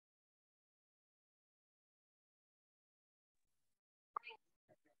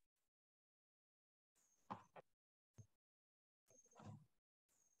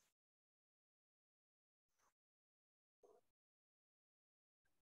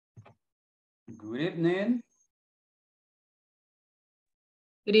Good evening.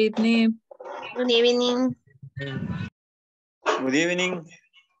 Good evening. Good evening. Good evening.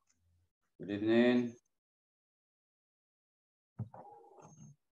 Good evening.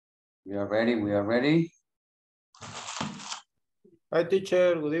 We are ready. We are ready. Hi,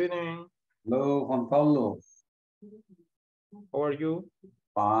 teacher. Good evening. Hello, Juan Pablo. How are you?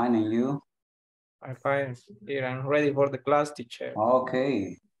 Fine, and you? I'm fine. Here, I'm ready for the class, teacher.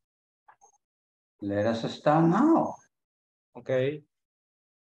 Okay. Let us start now. Okay.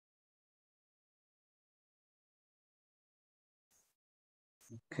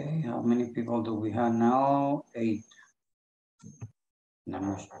 Okay, how many people do we have now? 8.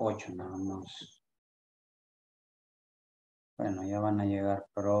 Tenemos 8 nada más. Bueno, ya van a llegar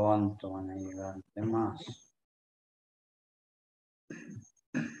pronto, van a llegar de más.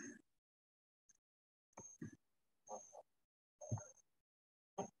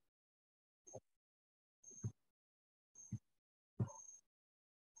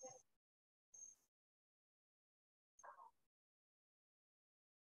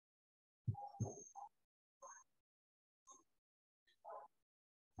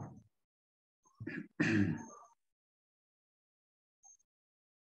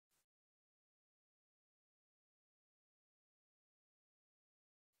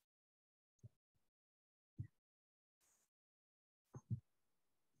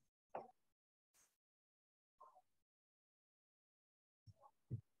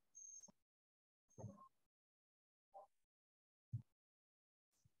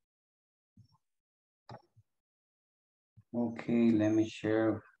 Okay, let me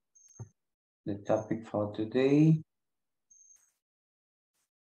share the topic for today.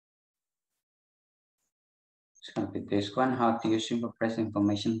 It's going to be this one, how to use simple present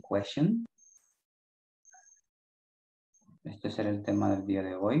information question. Este será el tema del día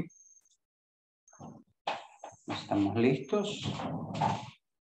de hoy. Estamos listos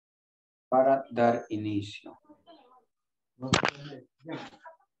para dar inicio.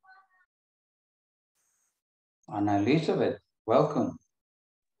 Ana Elizabeth, welcome.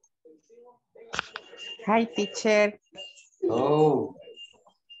 Hi, teacher. Oh,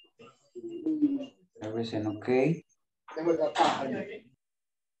 everything okay?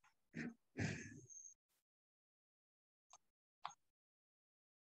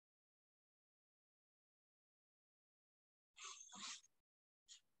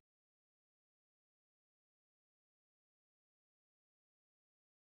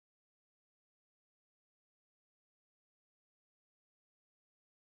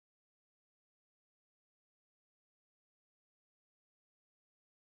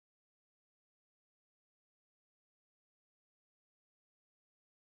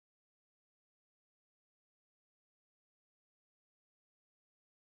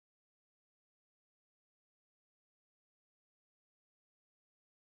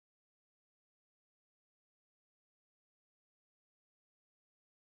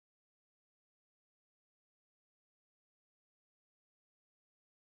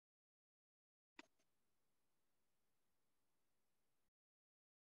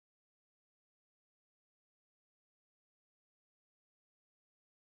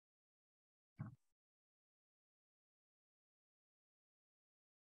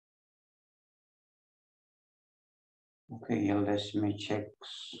 Okay, let me check.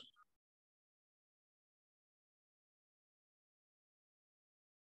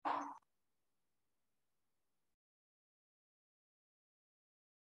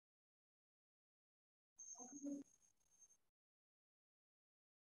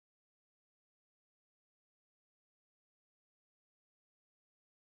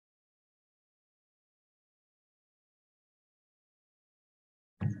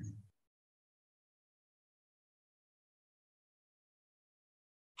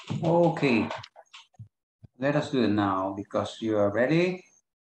 Okay, let us do it now because you are ready.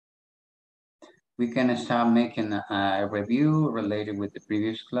 We can start making a review related with the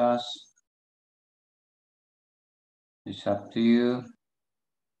previous class. It's up to you.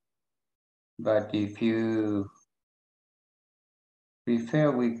 But if you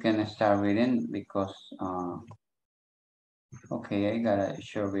prefer, we can start reading because, okay, I got a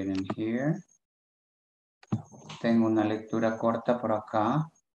short reading here. Tengo una lectura corta por acá.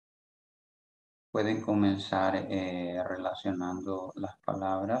 Pueden comenzar relacionando las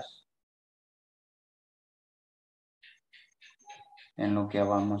palabras en lo que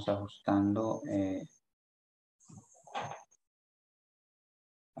vamos ajustando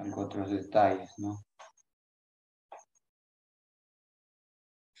algo otros detalles, ¿no?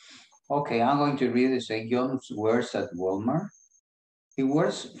 Okay, I'm going to read this. John's works at Walmart. He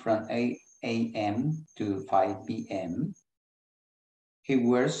works from 8 a.m. to 5 p.m. He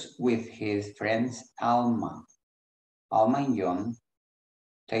works with his friends Alma. Alma and John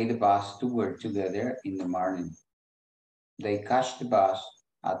take the bus to work together in the morning. They catch the bus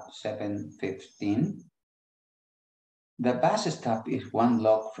at 7:15. The bus stop is 1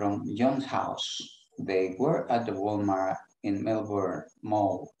 block from John's house. They work at the Walmart in Melbourne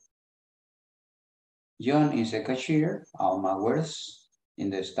Mall. John is a cashier. Alma works in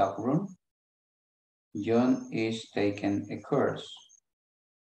the stock room. John is taking a course.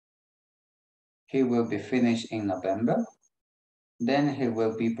 He will be finished in November. Then he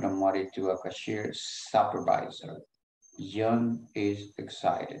will be promoted to a cashier supervisor. John is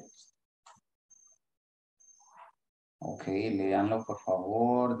excited. Ok, léanlo por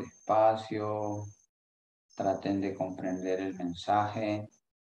favor, despacio. Traten de comprender el mensaje.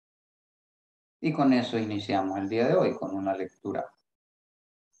 Y con eso iniciamos el día de hoy, con una lectura.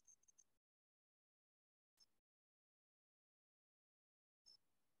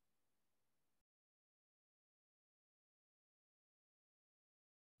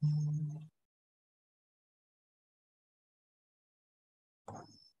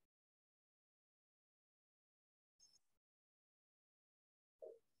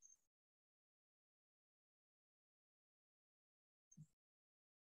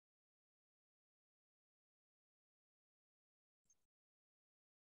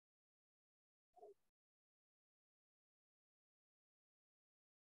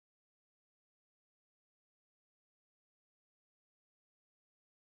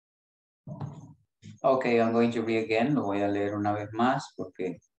 Ok, I'm going to read again. Lo voy a leer una vez más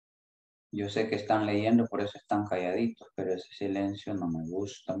porque yo sé que están leyendo, por eso están calladitos, pero ese silencio no me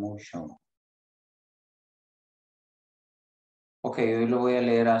gusta mucho. Ok, hoy lo voy a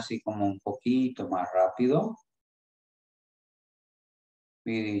leer así como un poquito más rápido.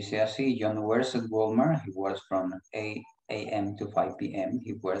 Y dice así, John works at Walmart. He works from 8 a.m. to 5 p.m.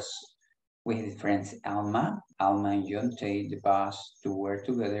 He works with his friends Alma. Alma and John take the bus to work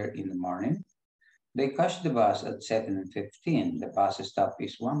together in the morning. They catch the bus at 7:15. The bus stop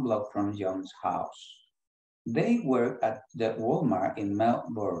is 1 block from John's house. They work at the Walmart in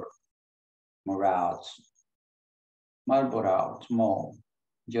Marlborough Mall.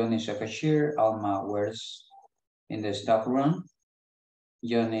 John is a cashier. Alma works in the stock room.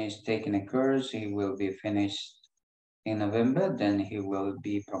 John is taking a course. He will be finished in November. Then he will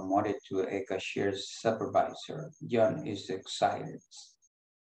be promoted to a cashier supervisor. John is excited.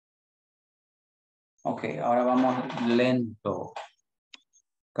 Ok, ahora vamos lento.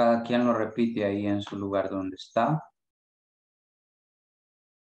 Cada quien lo repite ahí en su lugar donde está.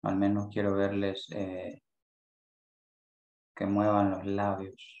 Al menos quiero verles que muevan los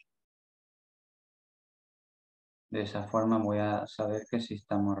labios. De esa forma voy a saber que sí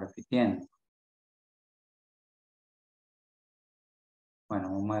estamos repitiendo.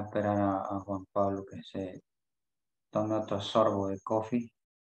 Bueno, vamos a esperar a Juan Pablo que se tome otro sorbo de coffee.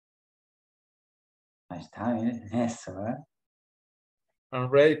 Ahí está, eso, ¿eh? I'm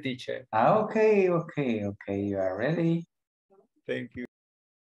ready, teacher. Okay, you are ready. Thank you.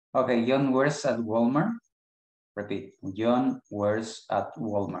 Okay, John works at Walmart. Repeat, John works at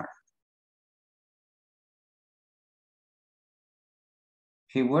Walmart.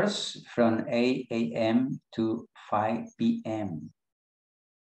 He works from 8 a.m. to 5 p.m.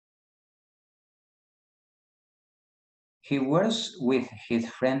 He works with his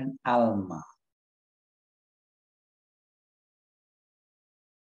friend Alma.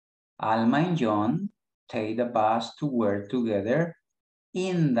 Alma and John take the bus to work together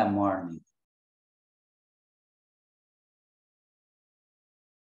in the morning.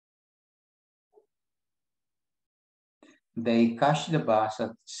 They catch the bus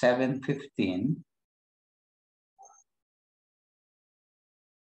at 7:15.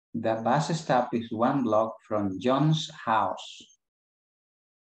 The bus stop is 1 block from John's house.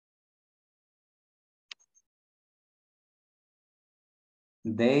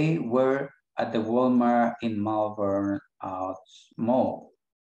 They were at the Walmart in Melbourne Mall.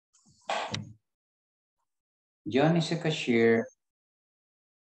 John is a cashier.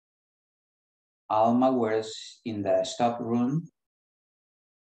 Alma works in the stock room.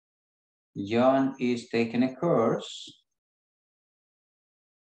 John is taking a course.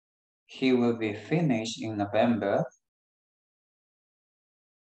 He will be finished in November.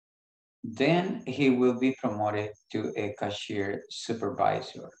 Then he will be promoted to a cashier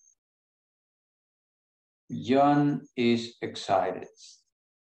supervisor. John is excited.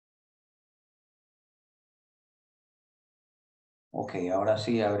 Ok, ahora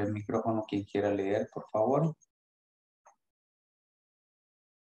sí, abre el micrófono quien quiera leer, por favor.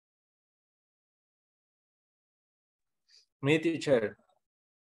 Me, teacher.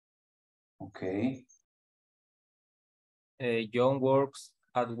 Okay. John works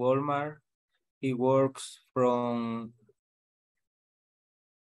at Walmart. He works from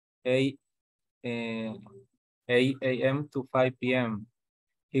 8 a.m. to 5 p.m.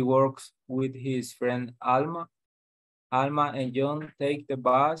 He works with his friend Alma. Alma and John take the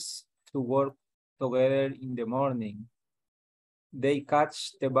bus to work together in the morning. They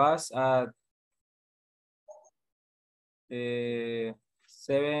catch the bus at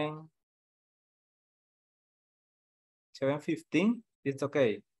 7:15. It's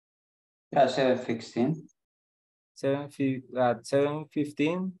okay. Yeah, 7:16. At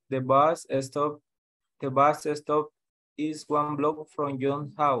 7:15, the bus stop is 1 block from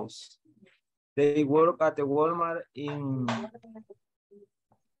John's house. They work at the Walmart in.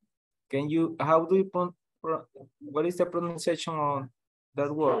 How do you what is the pronunciation on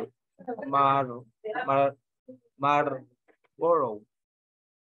that word? Marlboro.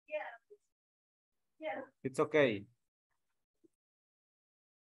 It's okay.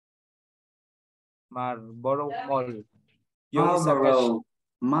 Marlboro Mall.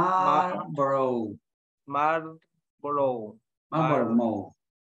 Marlboro.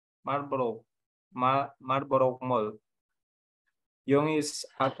 Mall. John is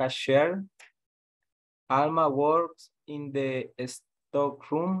a cashier. Alma works in the stock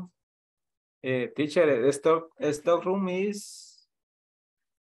room. Teacher, stock room is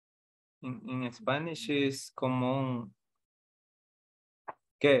in Spanish is como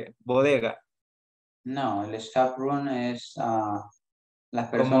 ¿qué? Bodega. No, el stock room es las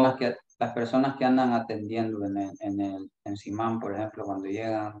personas que andan atendiendo en Simán, por ejemplo, cuando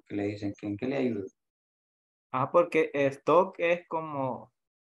llegan, que le dicen ¿en qué le ayudo? Porque stock es como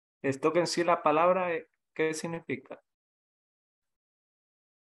stock en sí la palabra, ¿qué significa?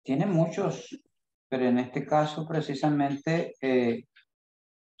 Tiene muchos, pero en este caso precisamente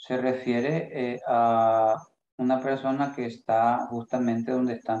se refiere a una persona que está justamente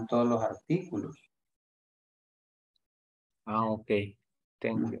donde están todos los artículos. Ok.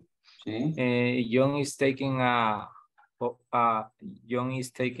 Thank you. ¿Sí? John is taking a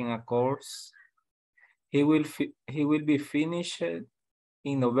course. He will be finished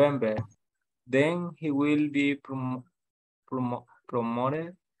in November. Then he will be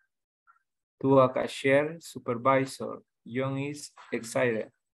promoted to a cashier supervisor. John is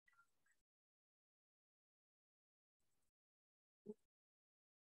excited.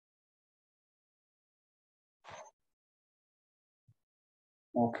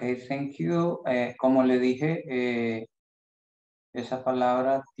 Ok, thank you. Como le dije, esa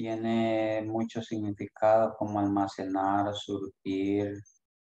palabra tiene mucho significado como almacenar, surtir,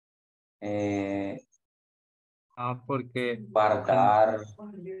 Porque guardar.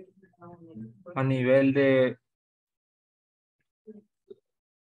 A nivel de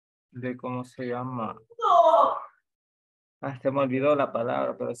 ¿cómo se llama? Se me olvidó la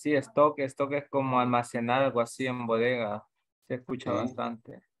palabra, pero sí, stock es como almacenar algo así en bodega. Se escucha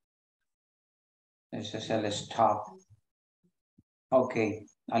bastante. Ese es el stock. Ok,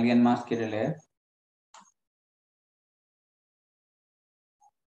 ¿alguien más quiere leer?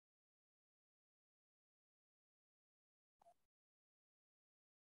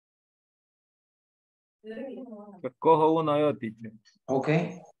 Pues cojo uno yo, teacher. Ok,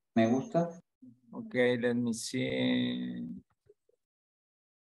 me gusta. Ok, let me see.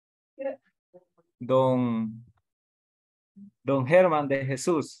 Don Germán de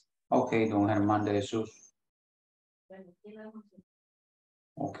Jesús. Ok, don Germán de Jesús.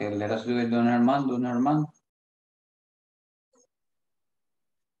 Ok, let us do it, don Germán.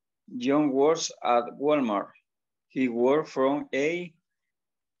 John works at Walmart. He works from 8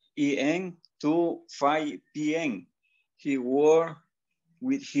 a.m. to 5 p.m. He works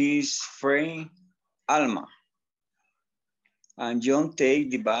with his friend Alma. And John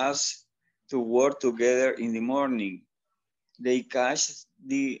take the bus to work together in the morning. They catch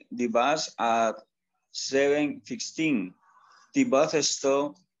the bus at 7:15. The bus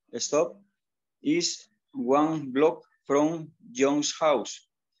stop is 1 block from John's house.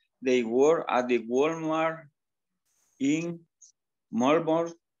 They work at the Walmart in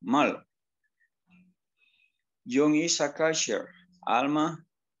Marlboro Mall. John is a cashier. Alma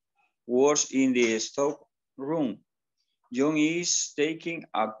works in the stock room. John is taking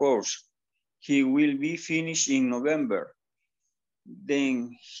a course. He will be finished in November.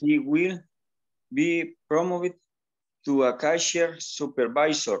 Then he will be promoted to a cashier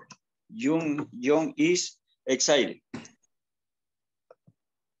supervisor. John is excited.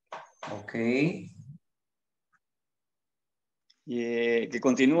 Ok. Que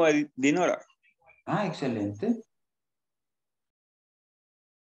continúa Dinora. Excelente.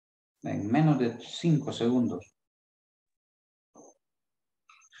 En menos de 5 segundos.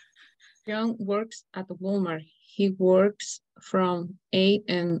 John works at Walmart. He works from 8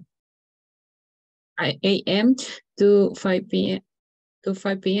 a.m. to 5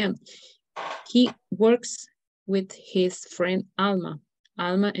 p.m. He works with his friend Alma.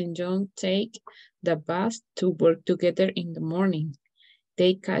 Alma and John take the bus to work together in the morning.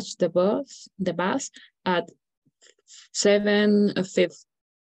 They catch the bus at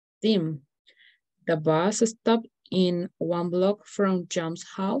 7:15. The bus stops in 1 block from John's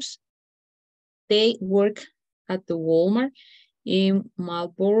house. They work at the Walmart in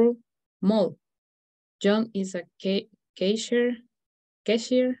Marlboro Mall. John is a cashier.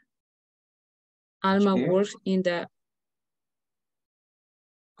 Alma Cashier. works in the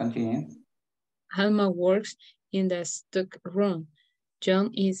Continue. Alma works in the stock room.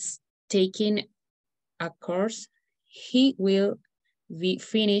 John is taking a course. He will be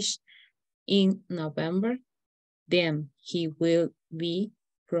finished in November. Then he will be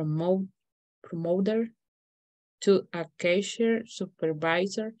promoted to a cashier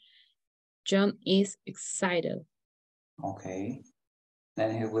supervisor. John is excited. Okay.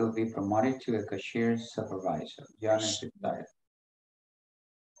 Then he will be promoted to a cashier supervisor. John is excited.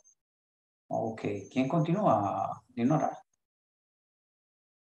 Okay. ¿Quién continúa, Dinora?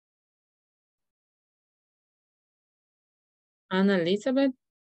 Anna Elizabeth.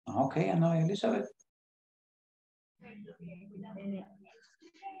 Okay, Ana Elizabeth.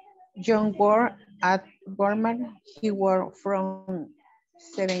 John worked at Walmart. He worked from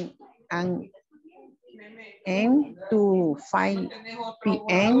 7 a.m. to 5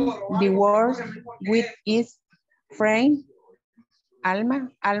 p.m. He worked with his friend Alma.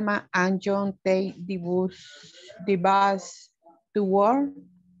 Alma and John take the bus to work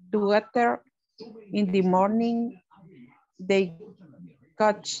together in the morning. They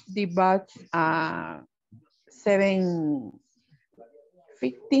catch the bus at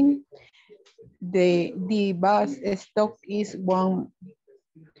 7:15. The bus stop is 1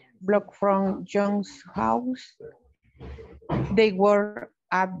 block from John's house. They work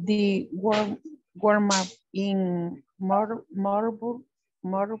at the Walmart in Marlboro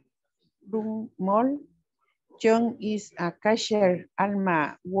Mall. John is a cashier.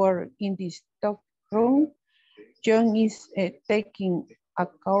 Alma works in the stock room. John is taking a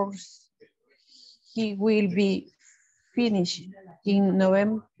course. He will be finished in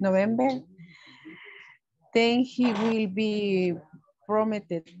November. Then he will be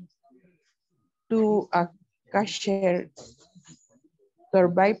promoted to a cashier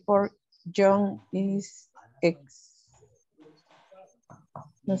supervisor. John is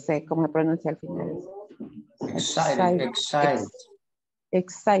no sé cómo se pronuncia al final.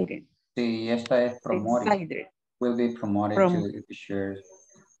 Excited. Sí, esta es promoted. Excited. Will be promoted to the cashier.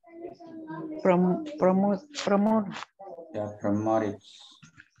 Promoted. Yeah, promoted.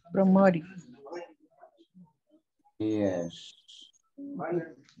 Promoted. Yes.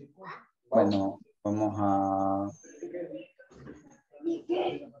 Bueno, vamos a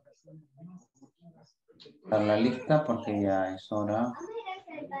dar la lista porque ya es hora.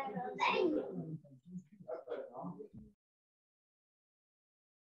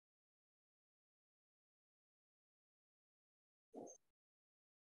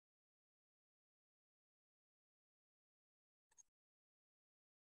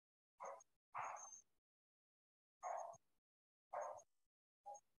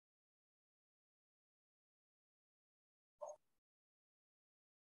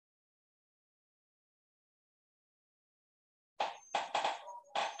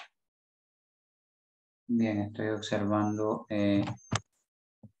 Bien, estoy observando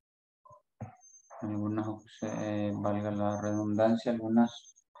algunos, valga la redundancia,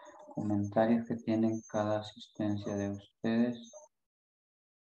 algunos comentarios que tienen cada asistencia de ustedes.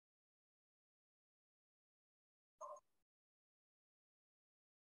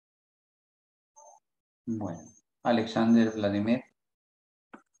 Bueno, Alexander Vladimir.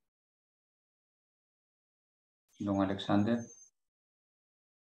 Don Alexander.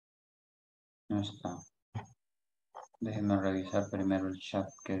 No está. Déjenme revisar primero el chat.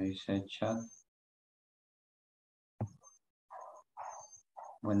 ¿Qué dice el chat?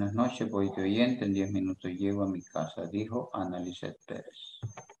 Buenas noches, voy de oyente. En 10 minutos llego a mi casa, dijo Ana Lisset Pérez.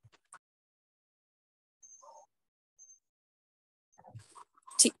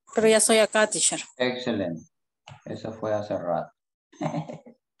 Sí, pero ya estoy acá, teacher. Excelente. Eso fue hace rato.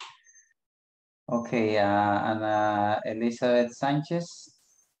 Ok, Ana Elizabeth Sánchez.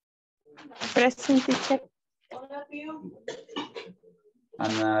 Present, teacher.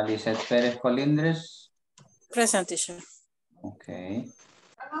 Ana Lisset Pérez Colindres. Present, teacher. Ok.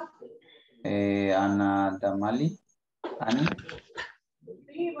 Ana Damali. Ani.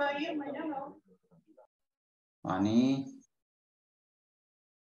 Sí, va a ir mañana. Ani.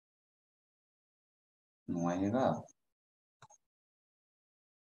 No ha llegado.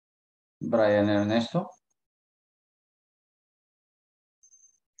 Brian Ernesto.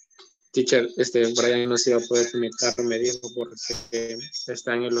 Teacher, Brian no se iba a poder conectar, me dijo, porque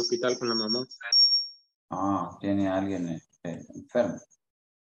está en el hospital con la mamá. Ah, tiene alguien enfermo.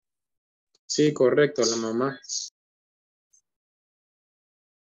 Sí, correcto, la mamá.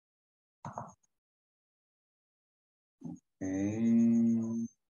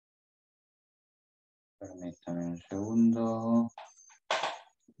 Permítame un segundo.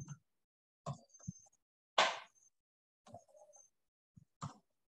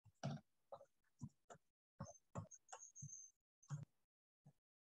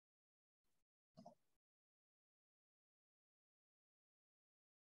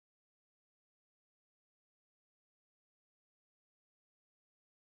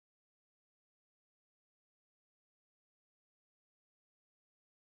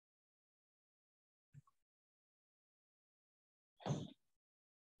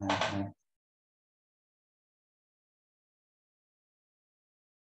 Ajá.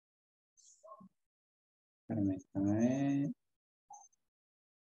 Permítame.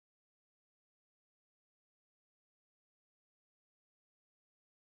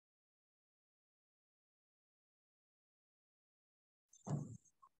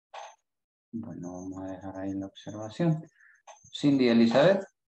 Bueno, vamos a dejar ahí la observación. Cindy Elizabeth.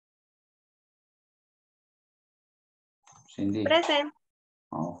 Cindy. Present.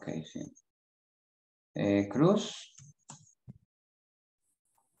 Ok, sí. Cruz.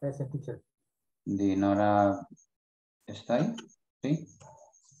 Present, teacher. Dinora está ahí. Sí.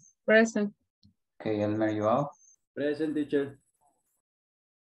 Present. Ok, Elmer Joao. Present, teacher.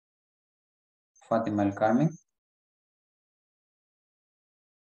 Fátima El Carmen.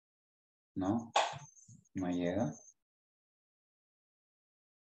 No, no llega.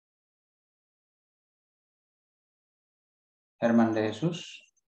 Germán de Jesús.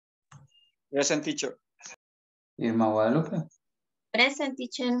 Present, teacher. Irma Guadalupe. Present,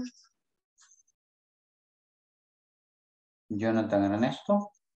 teacher. Jonathan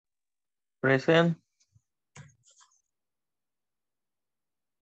Ernesto. Present.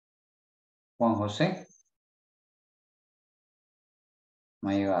 Juan José. No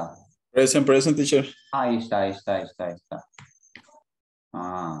ha llegado. Present, teacher. Ahí está.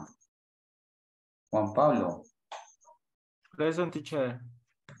 Ah. Juan Pablo. Present, teacher.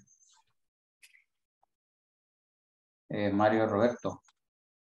 Mario Roberto.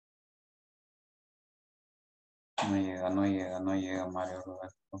 No llega Mario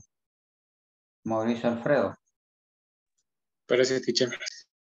Roberto. Mauricio Alfredo. Present, teacher.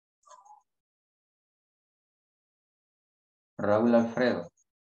 Raúl Alfredo.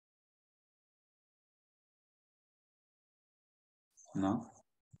 No.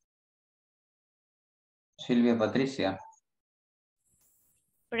 Silvia Patricia.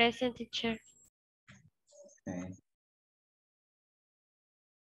 Present, teacher. Okay.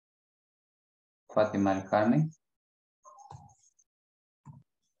 Fátima El Carmen.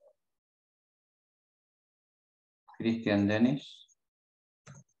 Cristian Denis.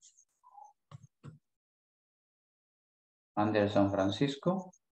 Anderson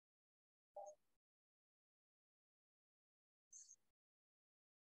Francisco.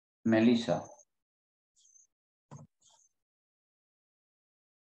 Melissa.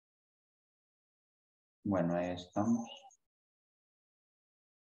 Bueno, ahí estamos.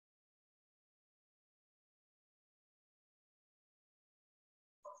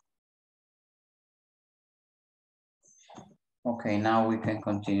 Okay, now we can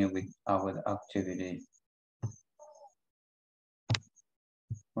continue with our activity.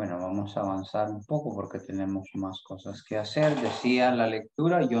 Bueno, vamos a avanzar un poco porque tenemos más cosas que hacer. Decía la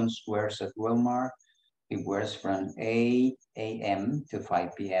lectura, John works at Walmart. He works from 8 a.m. to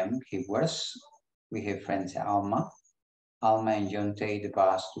 5 p.m. He works with his friend Alma. Alma and John take the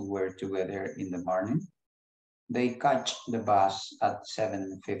bus to work together in the morning. They catch the bus at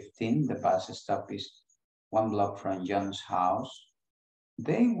 7:15. The bus stop is 1 block from John's house.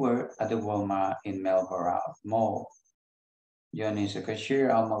 They were at the Walmart in Melbourne Mall. John is a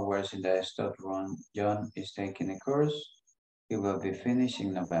cashier. Alma works in the stockroom. John is taking a course. He will be finished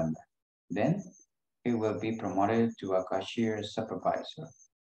in November. Then he will be promoted to a cashier supervisor.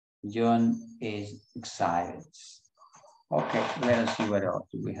 John is excited. Okay, let us see what else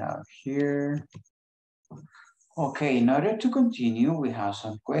we have here. Okay, in order to continue, we have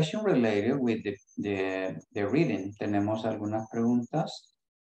some questions related with the reading. Tenemos algunas preguntas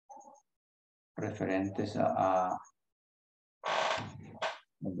referentes a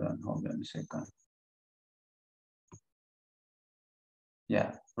hold on a second.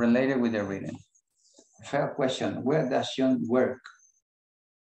 Yeah, related with the reading. Fair question, where does John work?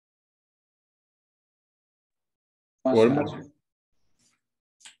 Walmart.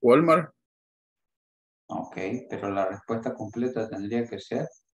 Walmart. Ok, pero la respuesta completa tendría que ser.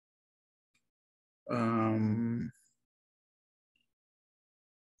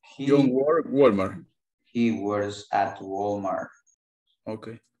 John work Walmart. He works at Walmart.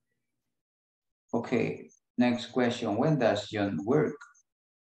 Okay. Okay, next question. When does John work?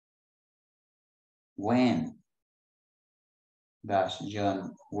 When does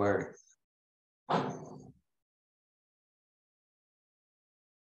John work?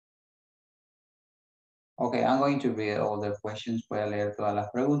 Okay, I'm going to read all the questions. Voy a leer todas las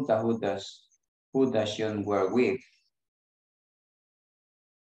preguntas. Who does John work with?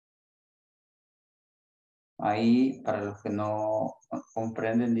 Ahí, para los que no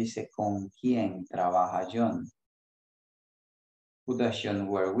comprenden, dice ¿con quién trabaja John? Who does John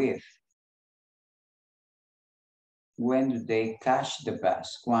work with? When do they catch the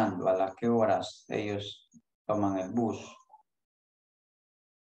bus? ¿Cuándo? ¿A las qué horas ellos toman el bus?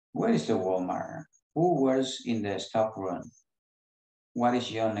 Where is the Walmart? Who works in the stockroom? What is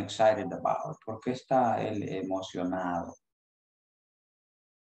John excited about? ¿Por qué está él emocionado?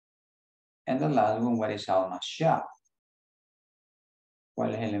 And the last one, what is Alma's shop?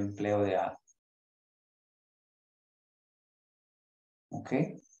 ¿Cuál es el empleo de Alma?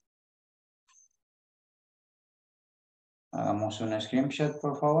 Ok. Hagamos una screenshot,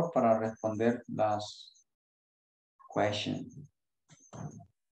 por favor, para responder las questions.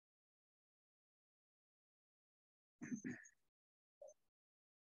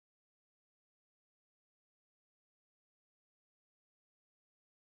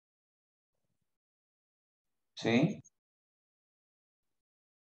 ¿Sí?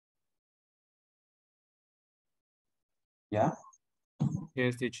 ¿Ya?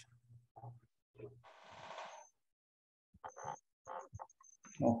 Yes, teacher.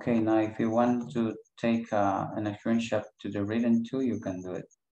 Okay, now if you want to take an screenshot to the written too, you can do it.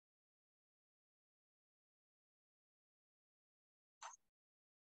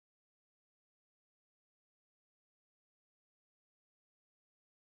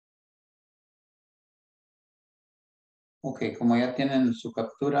 Ok, como ya tienen su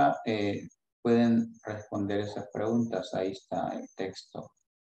captura, pueden responder esas preguntas. Ahí está el texto.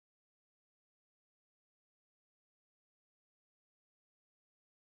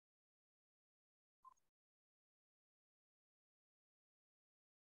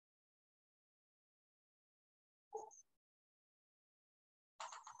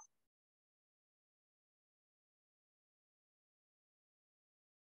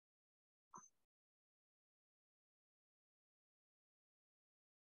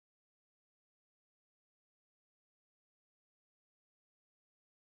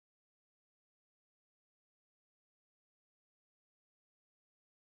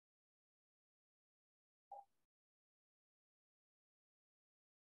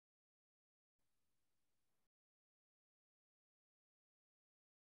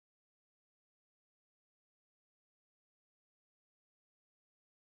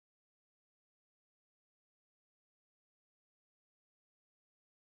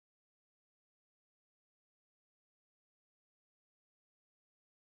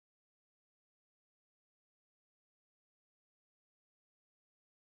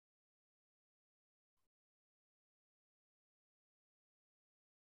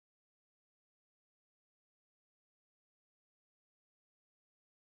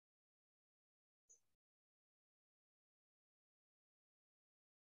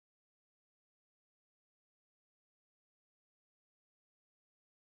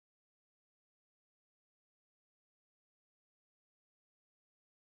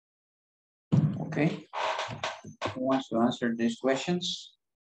 Okay. Who wants to answer these questions?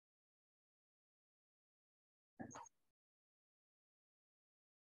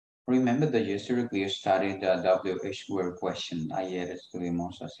 Remember that yesterday we studied the WH word question. Ayer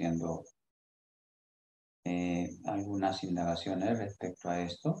estuvimos haciendo algunas indagaciones respecto a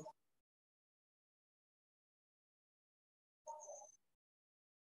esto.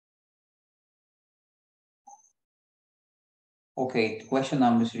 Okay, question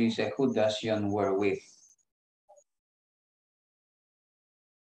number 3 says, who does John work with?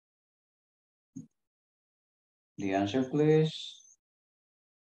 The answer, please.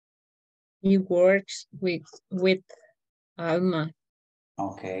 He works with Alma.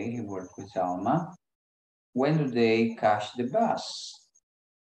 Okay, he works with Alma. When do they catch the bus?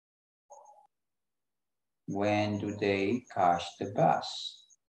 When do they catch the bus?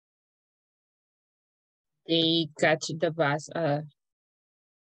 They catch the bus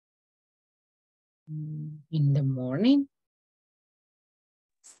in the morning.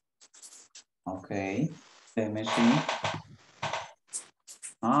 Okay, let me see.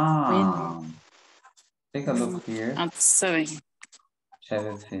 Ah, take a look here. At 7.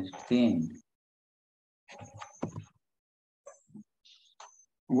 7:15.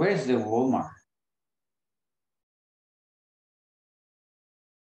 Where's the Walmart?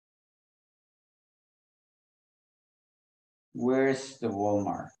 Where's the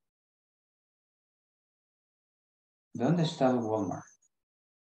Walmart? ¿Dónde está el Walmart?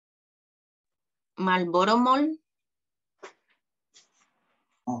 Marlboro Mall.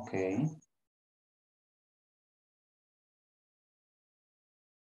 Okay.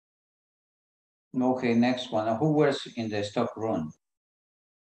 Okay, next one. Who works in the stock room?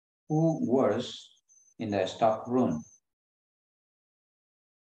 Who works in the stock room?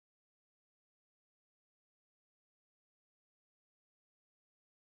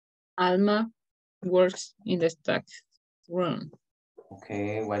 Alma works in the stock room.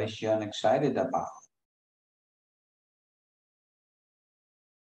 Okay, what is John excited about?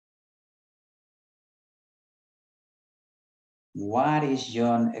 What is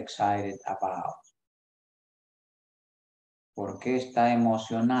John excited about? ¿Por qué está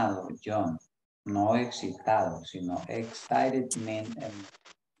emocionado, John? No excitado, sino excited means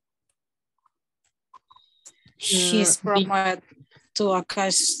She's promoted to a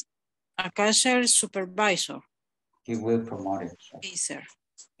cashier supervisor. he will promote it. Supervisor.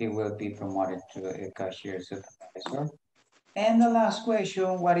 He will be promoted to a cashier supervisor. And the last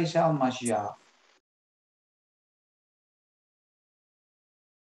question, what is Alma's job?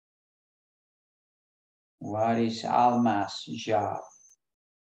 What is Alma's job?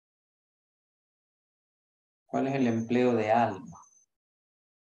 ¿Cuál es el empleo de Alma?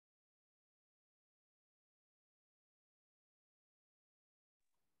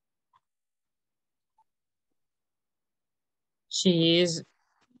 She is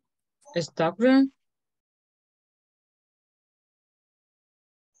a stock room.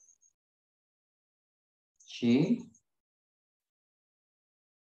 She?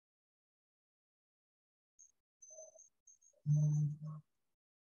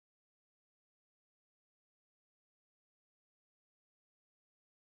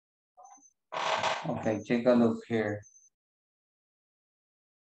 Okay, take a look here.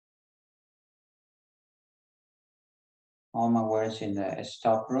 Alma works in the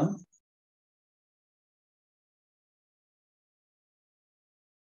stock room.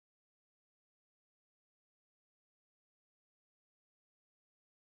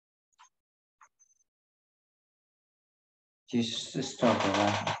 She's a stocker,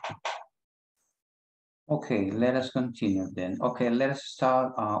 right? Okay, let us continue then. Okay, let us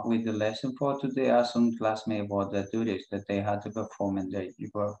start with the lesson for today. Ask some classmates about the duties that they had to perform in their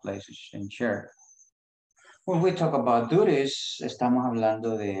workplaces and share. When we talk about duties, estamos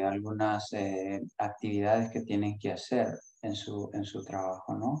hablando de algunas actividades que tienen que hacer en su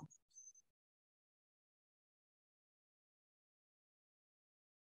trabajo, ¿no?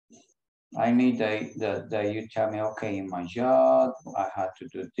 I need that you tell me, okay, in my job, I had to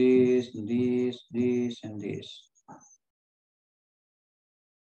do this, this, this, and this.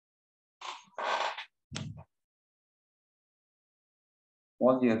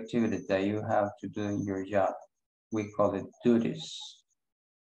 All the activities that you have to do in your job, we call it duties.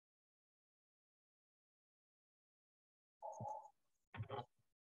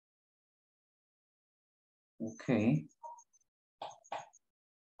 Okay.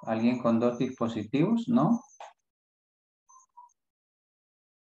 ¿Alguien con dos dispositivos? ¿No?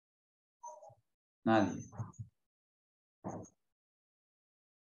 Nadie.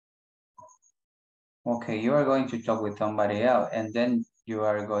 Okay, you are going to talk with somebody else and then you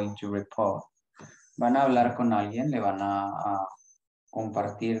are going to report. Van a hablar con alguien, le van a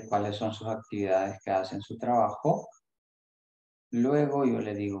compartir cuáles son sus actividades que hace en su trabajo. Luego yo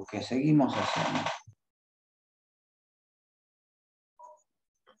le digo, ¿qué seguimos haciendo?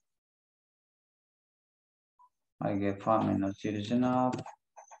 I get 5 minutes, it is enough.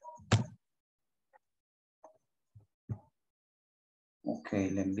 Ok,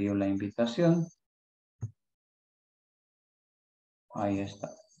 le envío la invitación. Ahí está.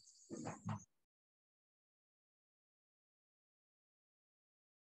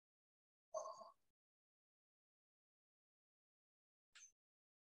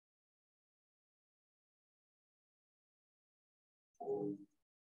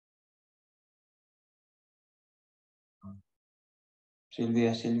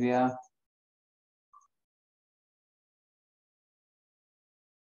 Silvia,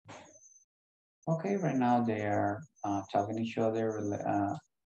 Okay, right now they are talking to each other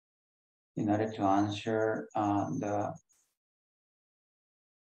in order to answer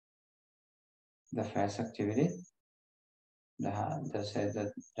the first activity. They said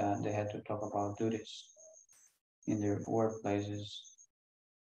that they had to talk about duties in their workplaces.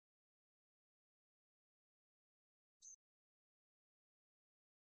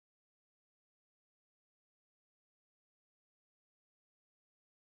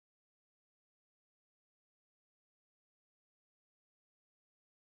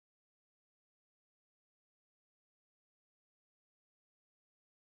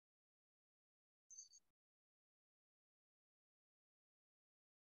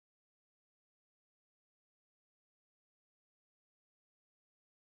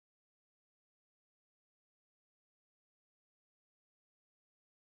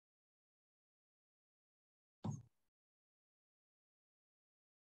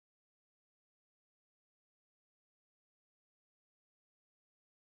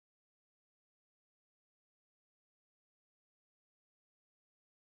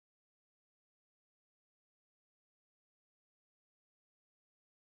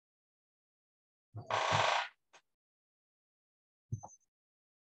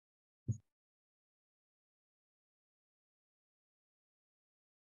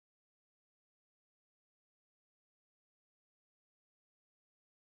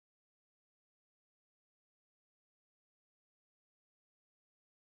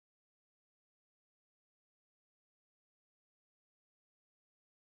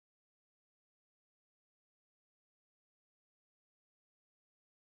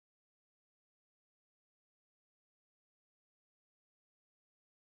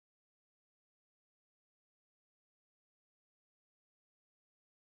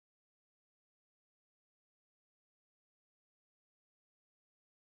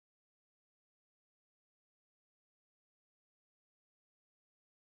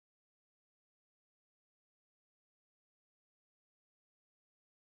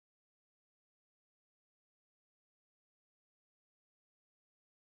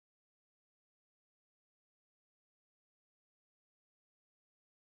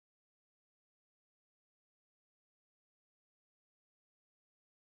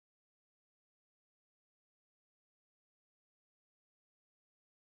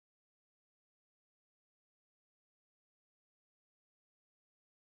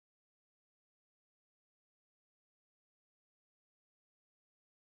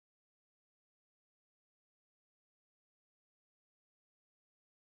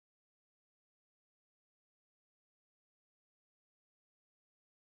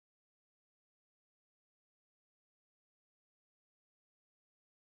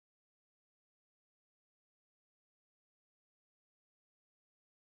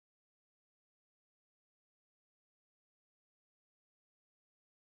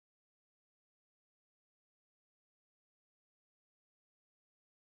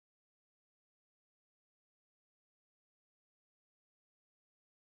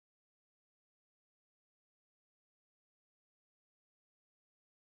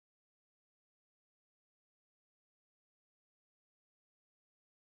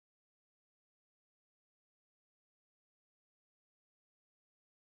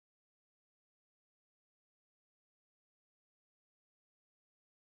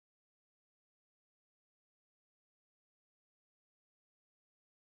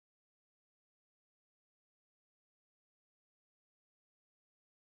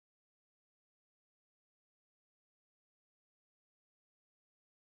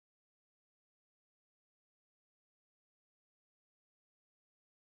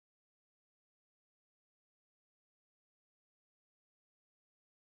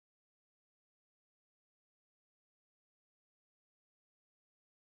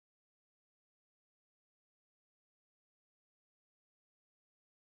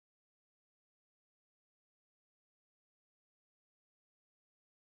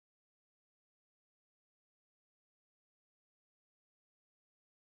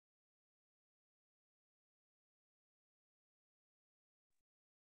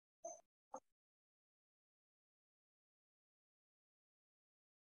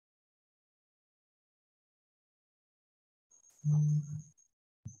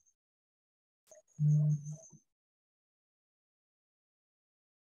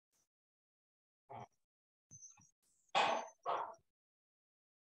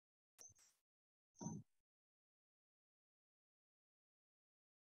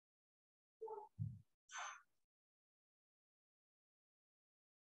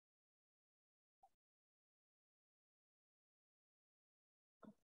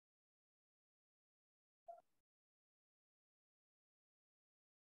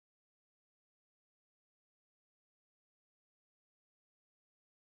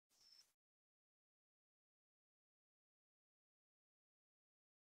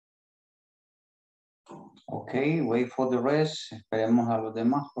 Ok, wait for the rest. Esperemos a los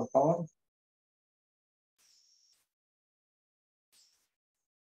demás, por favor.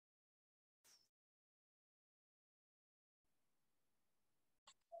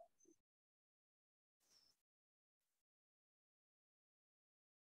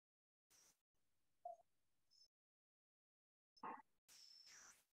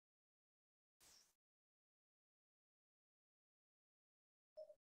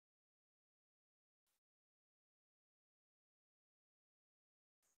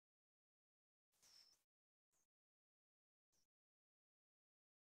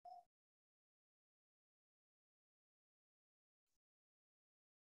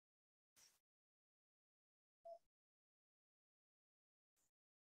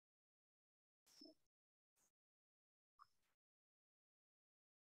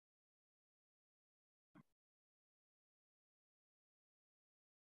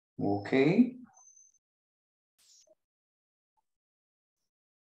 Ok.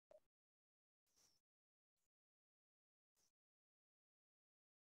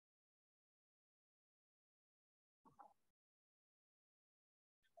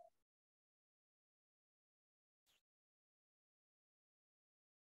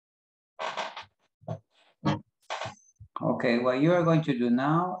 Okay, what you are going to do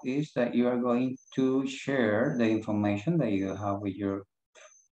now is that you are going to share the information that you have with your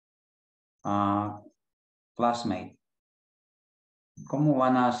classmate. ¿Cómo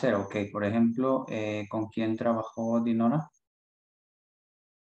van a hacer? Ok, por ejemplo, ¿con quién trabajó Dinora?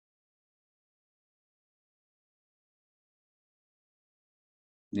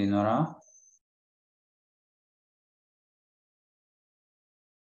 Dinora?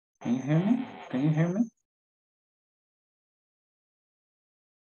 Can you hear me? Can you hear me?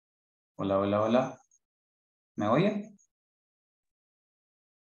 Hola, hola, hola. ¿Me oye?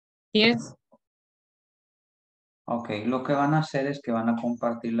 Yes. Ok, lo que van a hacer es que van a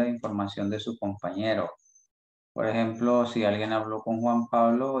compartir la información de su compañero. Por ejemplo, si alguien habló con Juan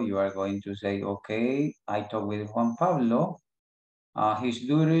Pablo, you are going to say, okay, I talked with Juan Pablo. His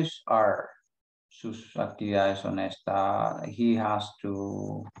duties are, sus actividades son estas. He has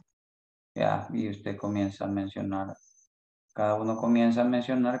to, ya, y usted comienza a mencionar. Cada uno comienza a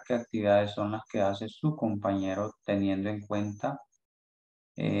mencionar qué actividades son las que hace su compañero teniendo en cuenta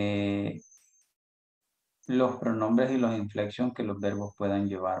los pronombres y los inflexión que los verbos puedan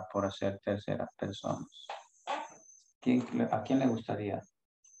llevar por hacer terceras personas. ¿A quién le gustaría?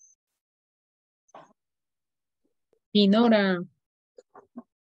 Dinora.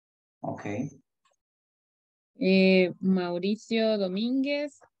 Ok. Mauricio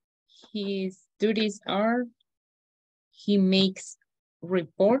Domínguez. His duties are, he makes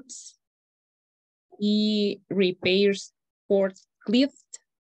reports. He repairs forklift.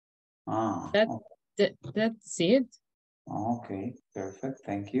 That's it. Okay, perfect.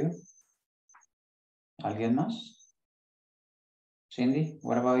 Thank you. ¿Alguien más? Cindy,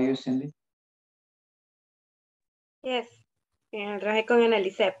 what about you, Cindy? Yes, trabajé con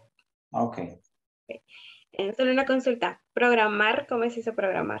Analicep. Okay. Solo una consulta. Programar, ¿cómo se dice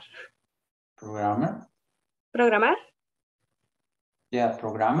programar? Programmer? ¿Programar? Yeah,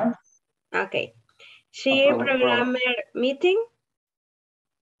 programmer. Okay. She programmer meeting,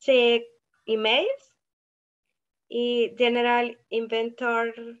 check emails y general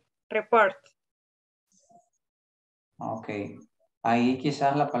inventor report. Okay. Ahí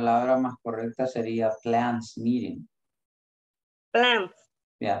quizás la palabra más correcta sería plans meeting. Plans.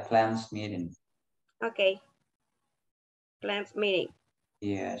 Yeah, plans meeting. Okay. Plans meeting.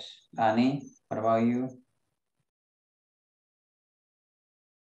 Yes. Annie, what about you?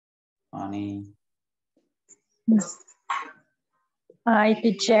 Annie. Hi,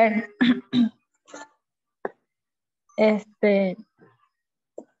 teacher.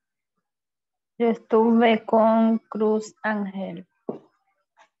 Yo estuve con Cruz Ángel.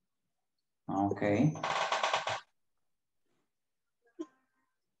 Okay.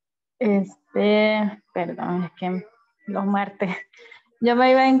 Perdón, es que los martes yo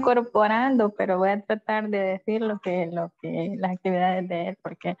me iba incorporando, pero voy a tratar de decir las actividades de él,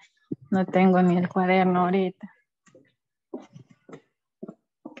 porque no tengo ni el cuaderno ahorita.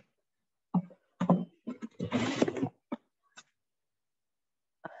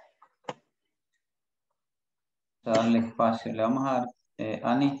 Darle espacio. Le vamos a dar,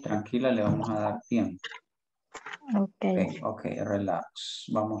 Annie, tranquila, le vamos a dar tiempo. Ok, relax.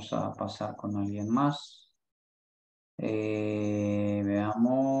 Vamos a pasar con alguien más.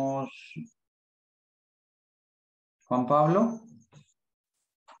 Veamos. Juan Pablo.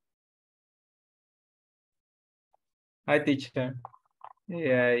 Hi, teacher.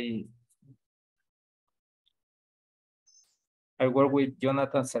 I work with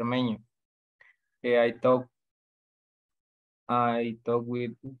Jonathan Cermeño. I talk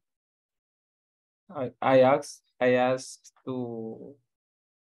with, I asked to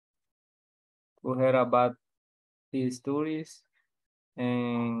hear about his stories,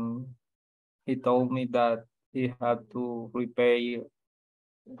 and he told me that he had to repair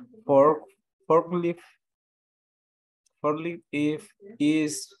forklift if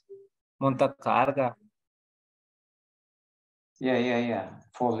is montacarga. Yeah.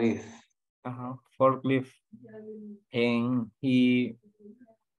 Forklift. Forklift. And he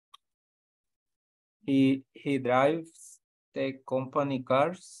drives the company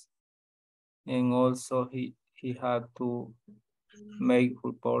cars, and also he had to make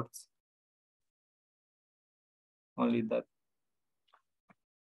reports. Only that.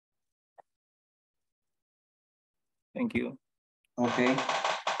 Thank you. Okay.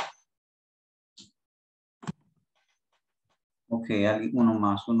 Ok, uno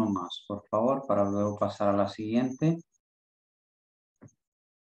más, por favor, para luego pasar a la siguiente.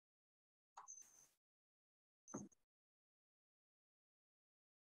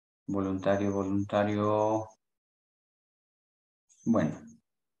 Voluntario. Bueno.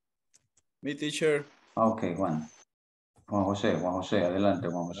 Mi teacher. Ok, bueno. Juan José, adelante,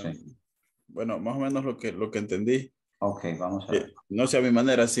 Juan José. Bueno, más o menos lo que entendí. Ok, vamos a ver. No sé a mi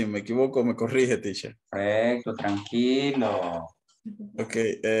manera, si me equivoco, me corrige, teacher. Correcto, tranquilo. Ok,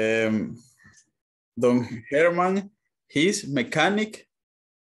 Don Herman, his mechanic,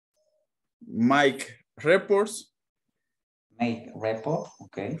 Mike reports. Make report,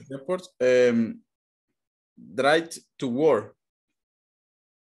 okay. Reports, drive to work.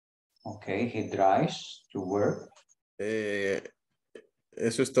 Okay, he drives to work.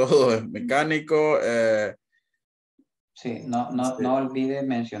 Eso es todo, mecánico. Sí, no olvide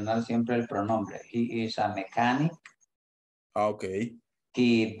mencionar siempre el pronombre. He is a mechanic. Ok.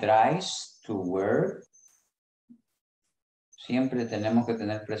 He drives to work. Siempre tenemos que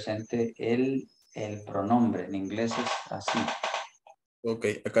tener presente el pronombre. En inglés es así. Ok,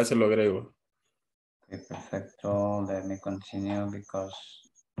 acá se lo agrego. Okay, perfecto. Let me continue because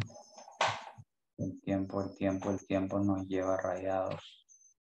el tiempo nos lleva rayados.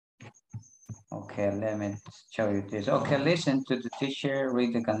 Okay, let me show you this. Okay, listen to the teacher,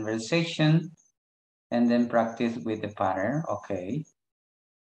 read the conversation, and then practice with the pattern. Okay.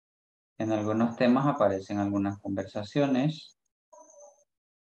 En algunos temas aparecen algunas conversaciones.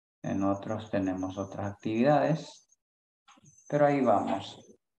 En otros tenemos otras actividades. Pero ahí vamos.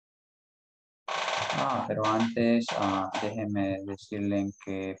 Pero antes déjeme decirle en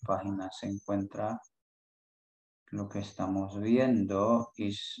qué página se encuentra lo que estamos viendo.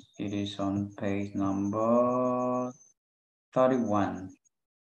 It is on page number 31.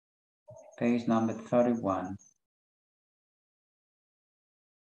 Page number 31.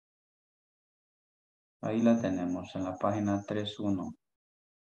 Ahí la tenemos en la página 3.1.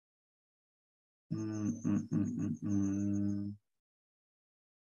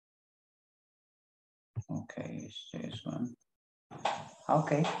 Okay, it's this one.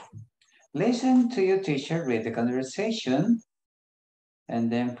 Okay. Listen to your teacher, read the conversation,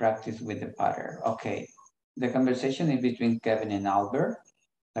 and then practice with the pattern. Okay. The conversation is between Kevin and Albert.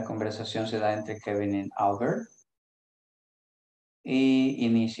 La conversación se da entre Kevin y Albert. Y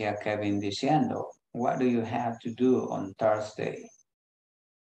inicia Kevin diciendo, what do you have to do on Thursday?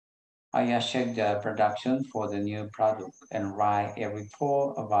 I just checked the production for the new product and write a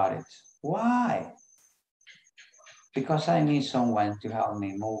report about it. Why? Because I need someone to help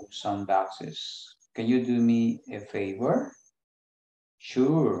me move some boxes. Can you do me a favor?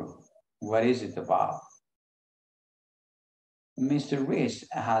 Sure. What is it about? Mr. Ruiz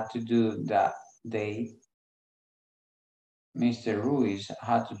had to do that day. Mr. Ruiz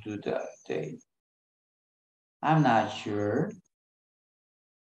had to do that day. I'm not sure.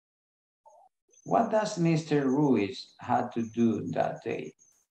 What does Mr. Ruiz had to do that day?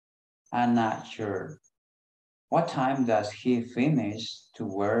 I'm not sure. What time does he finish to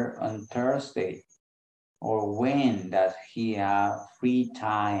work on Thursday? Or when does he have free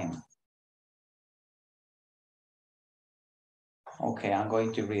time? Okay, I'm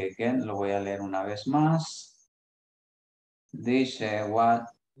going to read again. Lo voy a leer una vez más. Dice,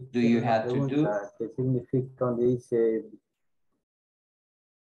 what do you have to do? ¿Qué significa donde dice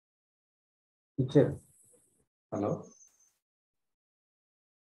teacher? Hello?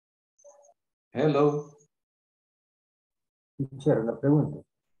 Hello. Teacher, una pregunta.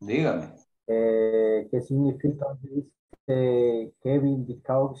 Dígame. ¿Qué significa donde dice Kevin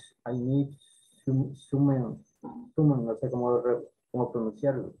because I need summon, no sé cómo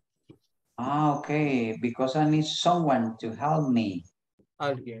pronunciarlo? Ah, okay, because I need someone to help me.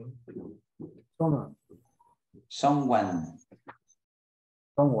 Alguien. Someone. Someone.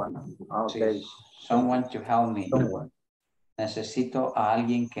 Someone. Okay. Sí, someone to help me. Someone. Necesito a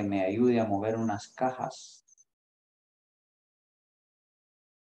alguien que me ayude a mover unas cajas.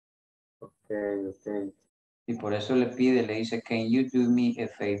 Okay, okay. Y por eso le pide, le dice, can you do me a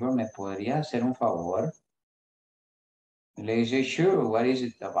favor? ¿Me podría hacer un favor? Y le dice, sure, what is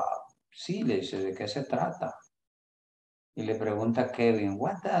it about? Sí, le dice, ¿de qué se trata? Y le pregunta a Kevin,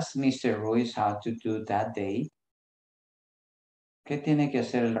 what does Mr. Ruiz have to do that day? ¿Qué tiene que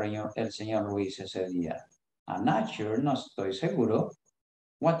hacer el señor Ruiz ese día? I'm not sure, no estoy seguro.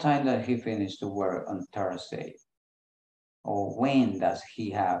 What time does he finish to work on Thursday? Or when does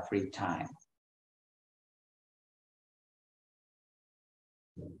he have free time?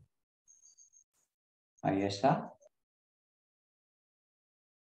 Ahí está.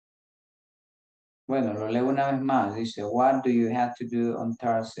 Bueno, lo leo una vez más. Dice, what do you have to do on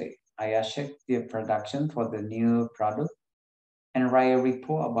Thursday? I checked the production for the new product and write a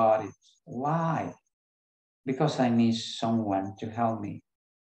report about it. Why? Because I need someone to help me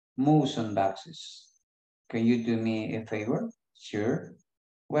move some boxes. Can you do me a favor? Sure.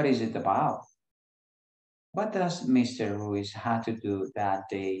 What is it about? What does Mr. Ruiz have to do that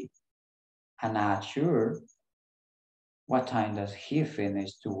day? I'm not sure. What time does he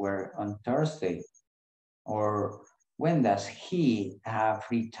finish to work on Thursday? Or when does he have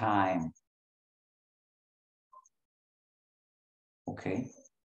free time? Okay.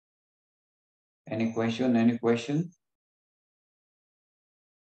 Any question? Any question?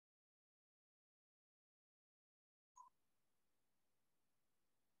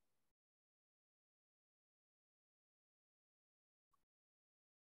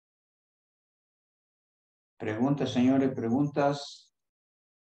 Preguntas, señores, preguntas.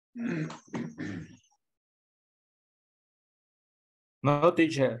 No,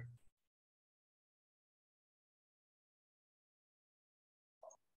 teacher.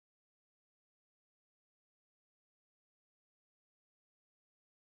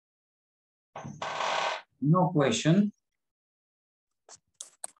 No question.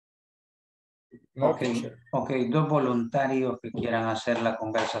 No, Okay, teacher. okay, dos voluntarios que quieran hacer la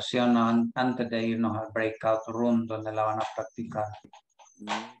conversación antes de irnos al breakout room donde la van a practicar.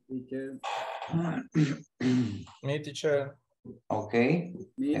 Me, teacher. Ok, Me,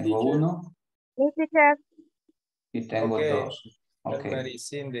 tengo teacher. uno Mi teacher. y tengo Okay. dos. Ok,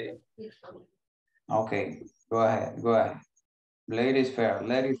 Cindy. okay, go ahead, go ahead. Ladies first,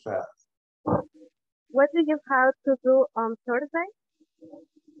 ladies first. What do you have to do on Thursday?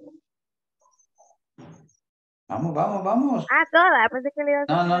 Vamos, vamos, vamos. Ah, toda. Pensé que le ibas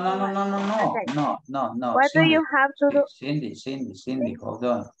a No, no, poner no, no, igual. no, no, no, Okay. no. What do Cindy, you have to do? Cindy, hold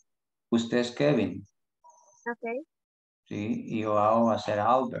on. Usted es Kevin, Okay, sí, y yo va a ser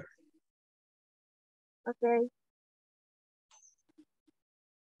Albert. okay.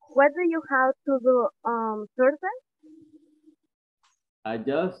 What do you have to do on Thursday? I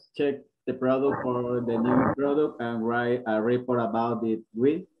just checked the product for the new product and write a report about it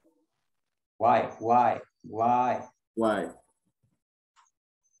with. Why? Why?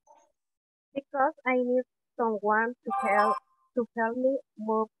 Because I need someone to help me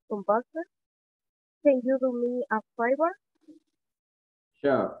move some boxes. Can you do me a favor?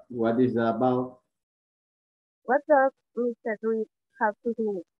 Sure. What is that about? What does Mr. Reed have to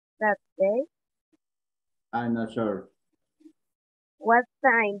do that day? I'm not sure. What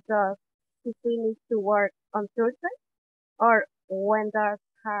time does he finish to work on Thursday? Or when does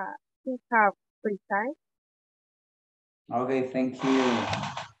he have free time? Ok, thank you.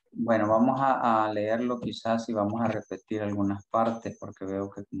 Bueno, vamos a leerlo quizás y vamos a repetir algunas partes porque veo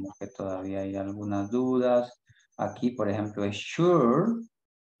que como que todavía hay algunas dudas. Aquí, por ejemplo, es sure.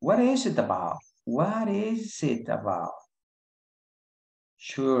 What is it about? What is it about?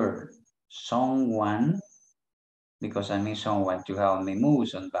 Sure. Someone, because I need someone to help me move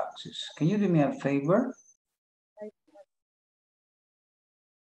some boxes. Can you do me a favor?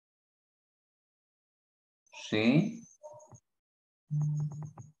 Sí.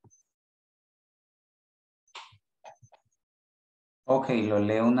 Ok, lo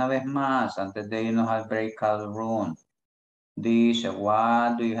leo una vez más antes de irnos al breakout room. Dice,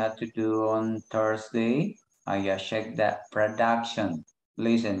 what do you have to do on Thursday? I just checked that production.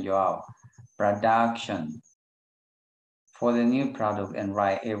 Listen, Joao. Production for the new product and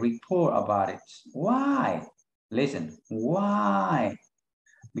write a report about it. Why? Listen, why?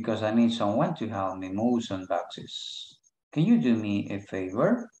 Because I need someone to help me move some boxes. Can you do me a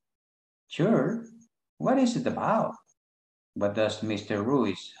favor? Sure. What is it about? What does Mr.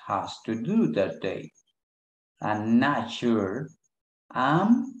 Ruiz has to do that day? I'm not sure.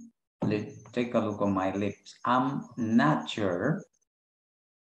 Let's take a look on my lips. I'm not sure.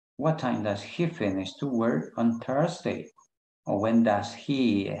 What time does he finish to work on Thursday? Or when does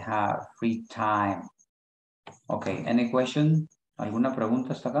he have free time? Okay, any question? ¿Alguna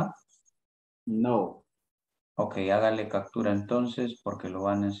pregunta hasta acá? No. Ok, hágale captura entonces porque lo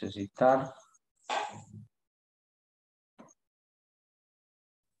va a necesitar.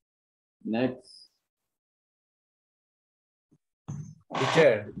 Next.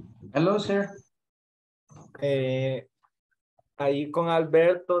 Teacher. Hello, sir. Ahí con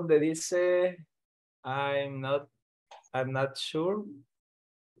Alberto donde dice I'm not sure.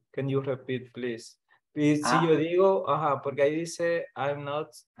 Can you repeat, please? Y si yo digo, ajá, porque ahí dice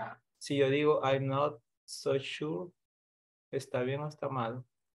si yo digo I'm not so sure, ¿está bien o está mal?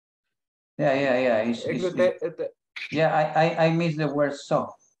 Yeah. Yeah, I missed the word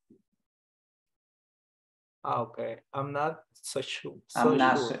so. Okay. I'm not so sure. I'm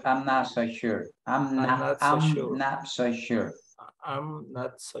not so sure. I'm not so sure. I'm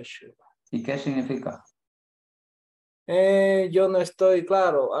not so sure. ¿Y qué significa? Yo no estoy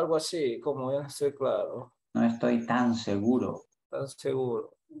claro, algo así, como yo no estoy claro. No estoy tan seguro. Tan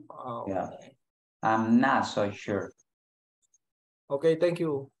seguro. Yeah. I'm not so sure. Okay, thank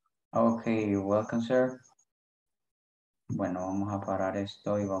you. Okay, you're welcome, sir. Bueno, vamos a parar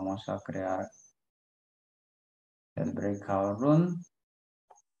esto y vamos a crear el breakout room.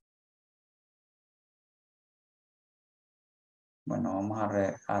 Bueno, vamos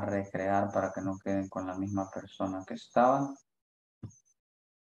a recrear para que no queden con la misma persona que estaban.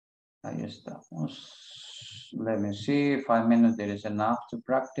 Ahí estamos. Let me see. 5 minutes there is enough to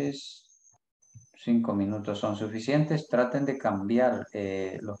practice. 5 minutos son suficientes. Traten de cambiar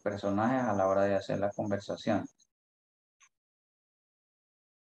los personajes a la hora de hacer la conversación.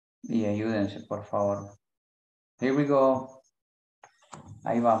 Y ayúdense, por favor. Here we go.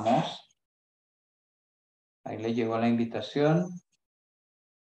 Ahí vamos. Ahí le llegó la invitación.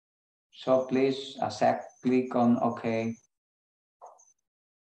 So please accept, click on OK.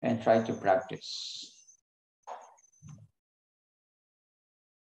 And try to practice.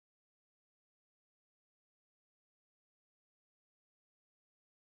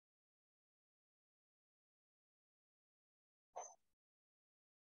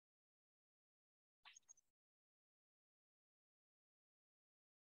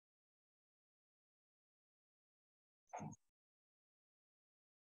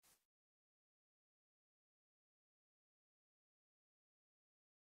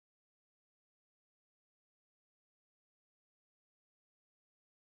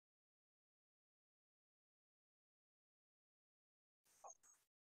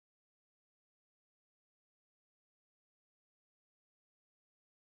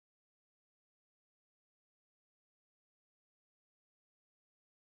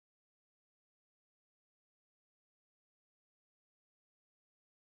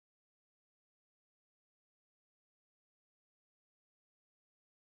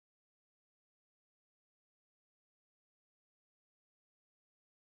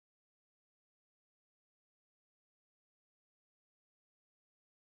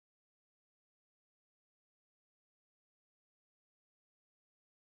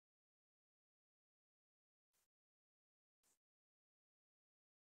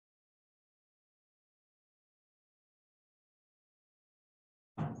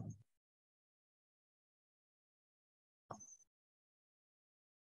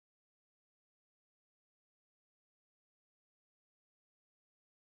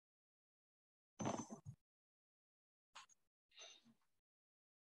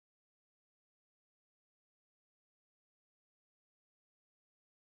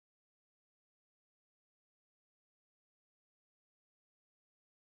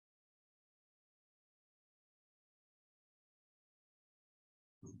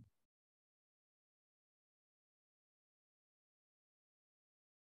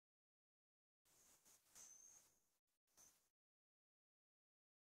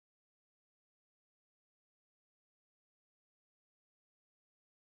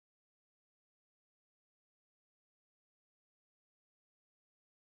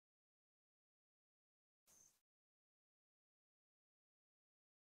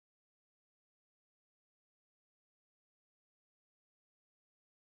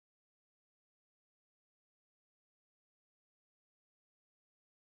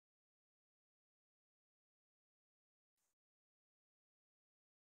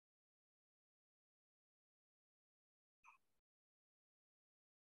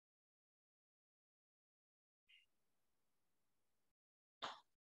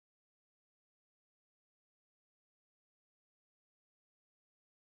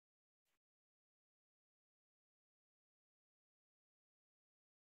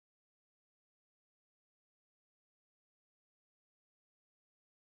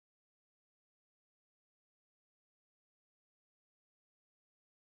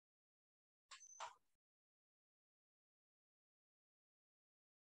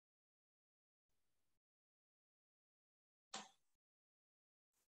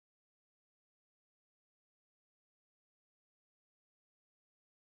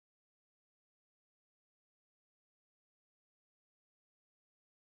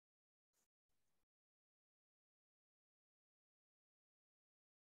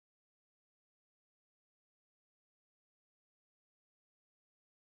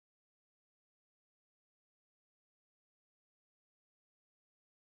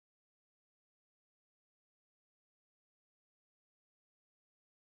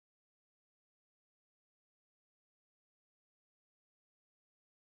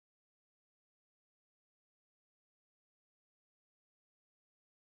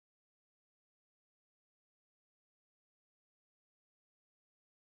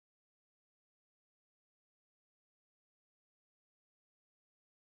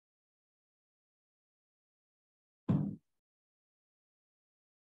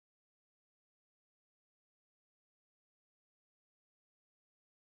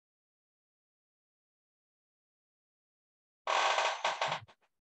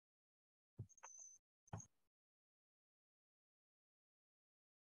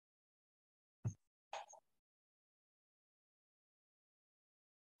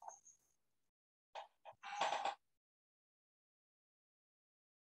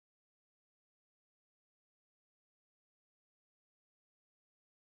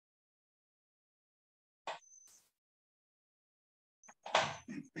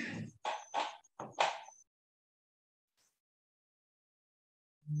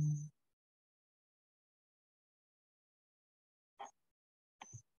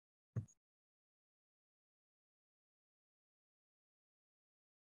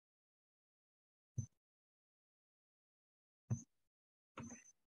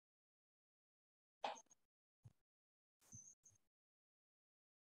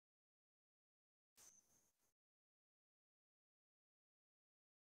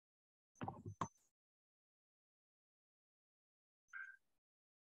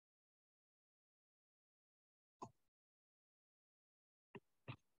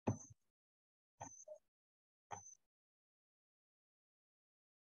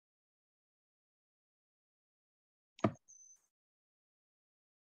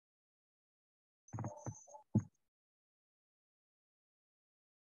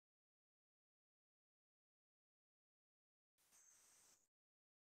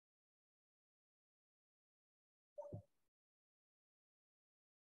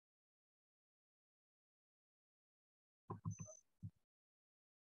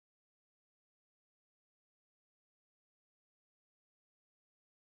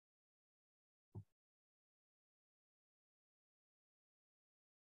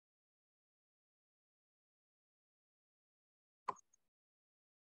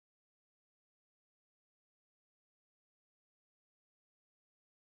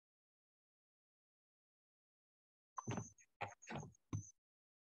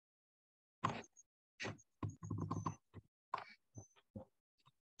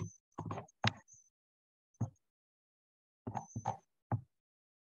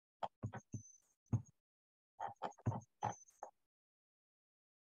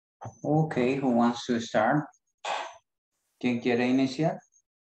 Okay, who wants to start? ¿Quién quiere iniciar?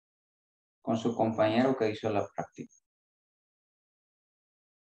 Con su compañero que hizo la práctica.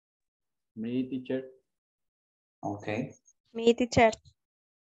 Me, teacher. Okay, Me, teacher.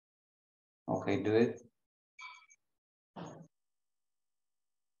 okay, do it.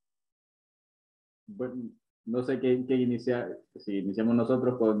 Bueno, no sé qué iniciar, si iniciamos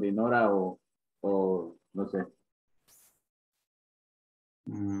nosotros con Dinora o no sé.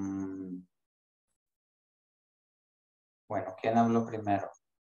 Bueno, ¿quién habló primero?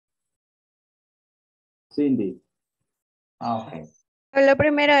 Cindy. Ok. Habló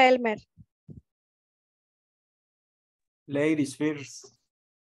primero Elmer. Ladies first.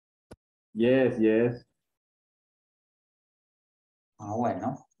 Yes, yes.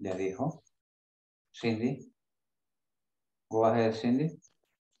 Bueno, ya dijo. Cindy. Go ahead, Cindy.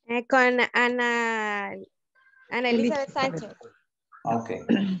 Con Ana Elizabeth Sánchez. Okay.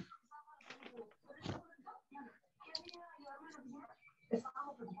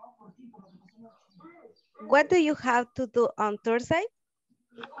 What do you have to do on Thursday?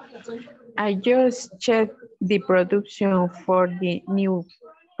 I just checked the production for the new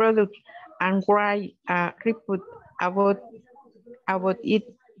product and write a report about it.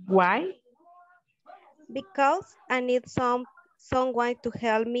 Why? Because I need someone to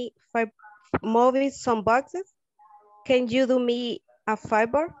help me move some boxes. Can you do me a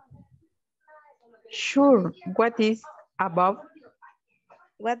favor? Sure. What is above?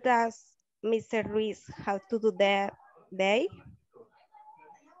 What does Mr. Ruiz have to do that day?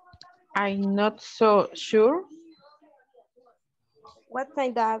 I'm not so sure. What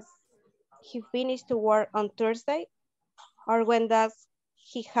time does he finish to work on Thursday? Or when does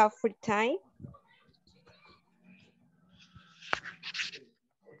he have free time?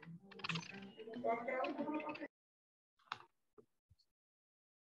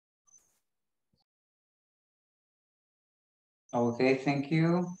 Okay, thank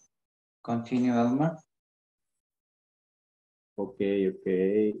you. Continue, Elmer. Okay.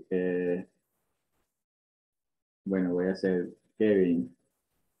 Bueno, voy a hacer Kevin.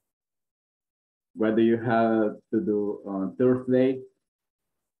 What do you have to do on Thursday?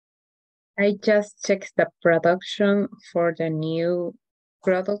 I just checked the production for the new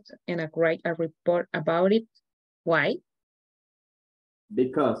product and I write a report about it. Why?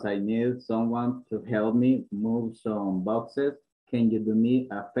 Because I need someone to help me move some boxes. Can you do me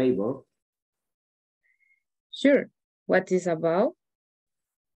a favor? Sure. What is about?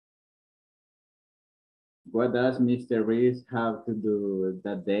 What does Mr. Reese have to do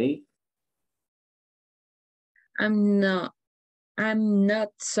that day? I'm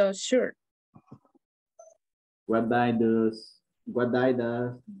not so sure. What day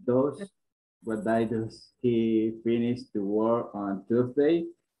does he finish to work on Tuesday?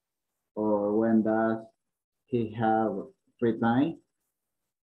 Or when does he have free time?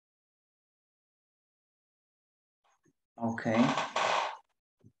 Okay.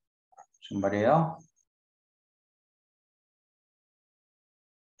 Somebody else?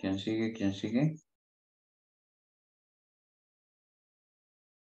 ¿Quién sigue? ¿Quién sigue?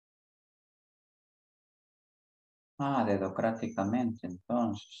 Ah, dedocráticamente,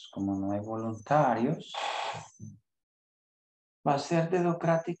 entonces, como no hay voluntarios, va a ser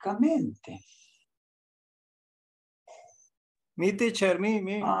dedocráticamente. Mi teacher,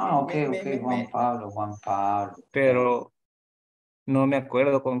 Ah, ok, Juan Pablo. Pero no me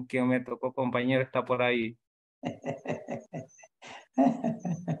acuerdo con quién me tocó, compañero, está por ahí.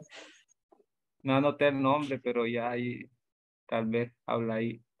 No anoté el nombre, pero ya ahí tal vez habla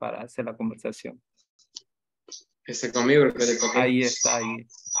ahí para hacer la conversación. Ese conmigo, el que le toqué. Ahí está, ahí.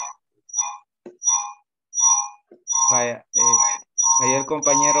 Vaya, ahí el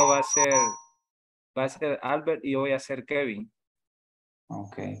compañero va a ser Albert y yo voy a ser Kevin.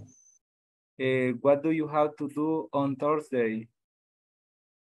 Ok. What do you have to do on Thursday?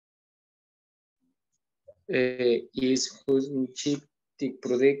 Is who check the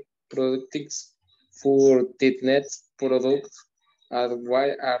products for the next product and why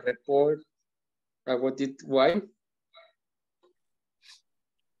a report about it why?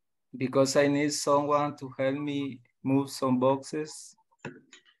 Because I need someone to help me move some boxes.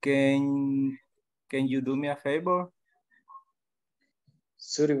 Can you do me a favor?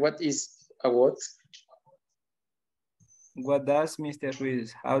 Sorry, what is a what? What does Mr.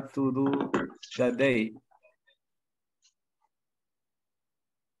 Ruiz have to do that day?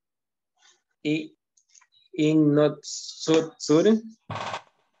 In not so certain.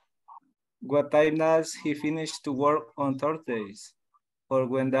 What time does he finish to work on Thursdays? Or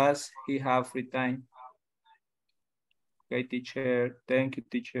when does he have free time? Okay, teacher. Thank you,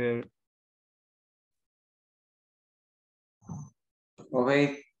 teacher.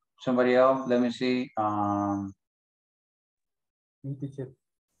 Okay, somebody else, let me see. Mi teacher.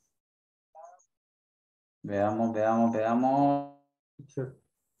 Veamos. Teacher.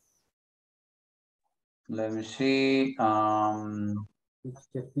 Let me see.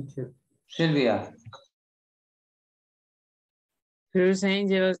 Teacher. Silvia. Cruz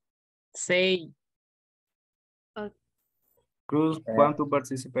Angel say. Cruz, want to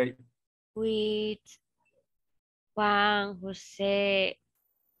participate? With Juan José.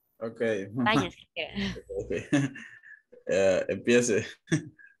 Okay. Baños. Okay. Empiece.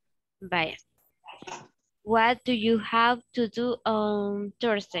 Vaya. What do you have to do on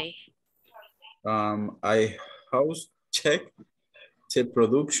Thursday? I house check the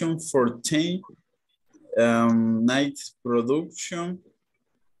production for 10 night production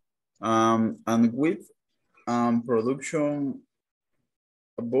and with production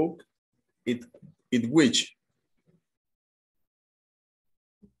book it which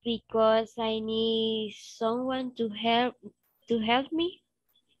Because I need someone to help me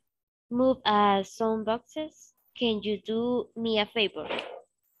move some boxes. Can you do me a favor?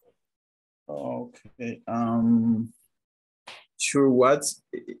 okay sure what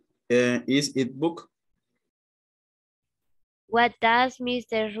is it book? What does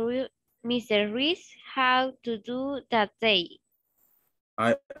Mr. Ruiz have to do that day?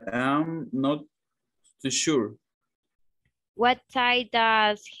 I am not too sure. What time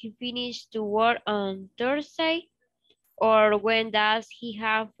does he finish to work on Thursday? Or when does he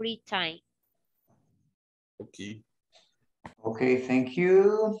have free time? Okay. Okay, thank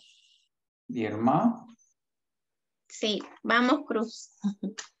you. Irma. Sí, vamos, Cruz.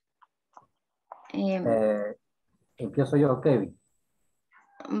 Empiezo yo, Kevin.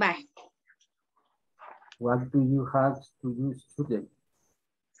 Bye. What do you have to use today?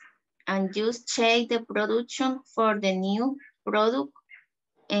 And just check the production for the new product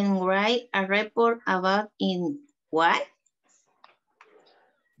and write a report about in what?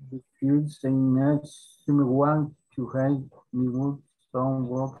 The field saying someone to help me with some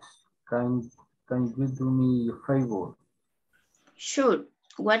works. Can you do me a favor? Sure.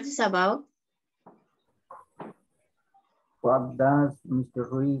 What is about? What does Mr.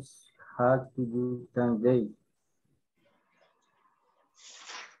 Ruiz have to do today?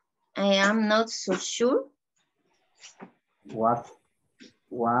 I am not so sure. What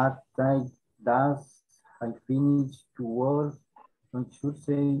time does I finish to work on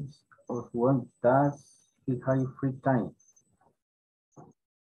Tuesdays or when does he have free time?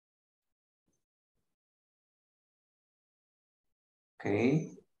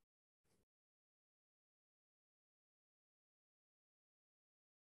 Okay.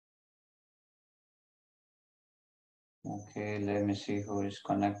 Okay, let me see who is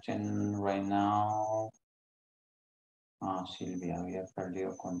connecting right now. Ah, Silvia había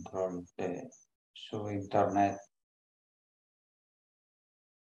perdido control de su internet.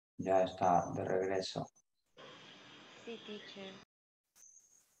 Ya está de regreso. Sí, teacher.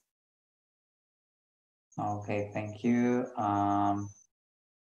 Okay, thank you.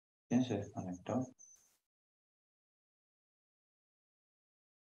 ¿Quién se desconectó?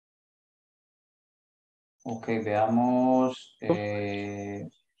 Ok, veamos.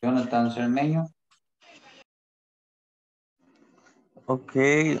 Jonathan Cermeño. Ok,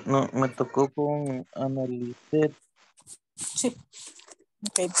 no, me tocó con analizar. Sí.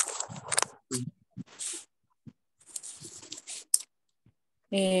 Okay.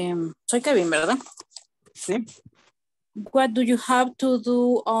 Soy Kevin, ¿verdad? Sí. What do you have to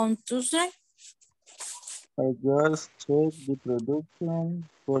do on Tuesday? I just checked the production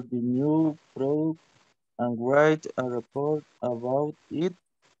for the new product and write a report about it.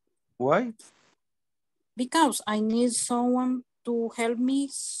 Why? Because I need someone to help me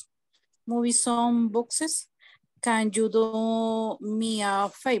move some boxes. Can you do me a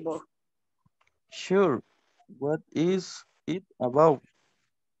favor? Sure. What is it about?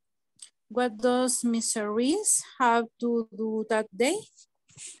 What does Mr. Reese have to do that day?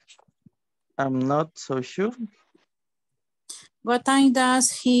 I'm not so sure. What time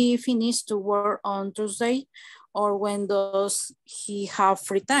does he finish to work on Tuesday, or when does he have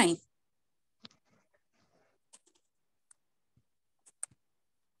free time?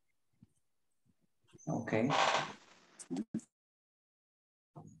 Ok.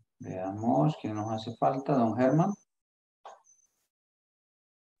 Veamos quién nos hace falta, don Germán.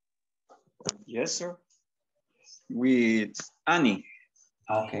 Yes, sir. With Annie.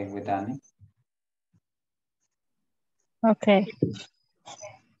 Okay, with Annie. Okay.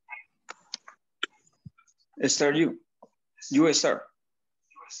 Start you. You start.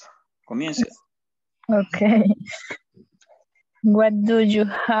 Comience. Okay. What do you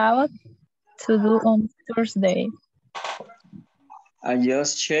have to do on Thursday? I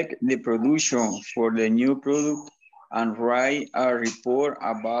just check the production for the new product and write a report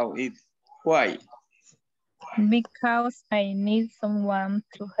about it. Why? Because I need someone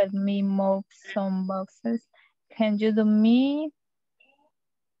to help me move some boxes. Can you do me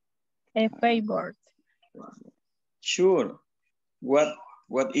a favor? Sure. What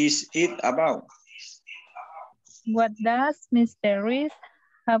is it about? What does Mr. Reese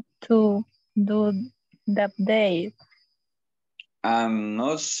have to do that day? I'm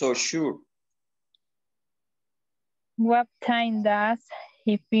not so sure. What time does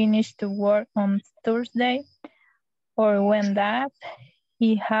he finish to work on Thursday? Or when does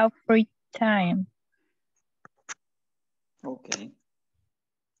he have free time? Okay.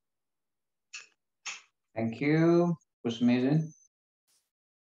 Thank you. Who's missing?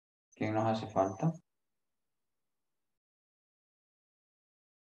 ¿Quién nos hace falta?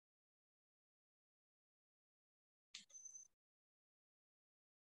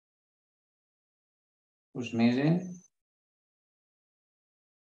 Who's missing?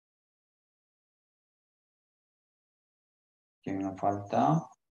 ¿Quién nos falta?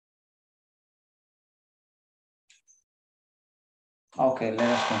 Okay, let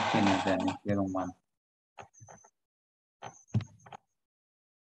us continue then, if you don't mind.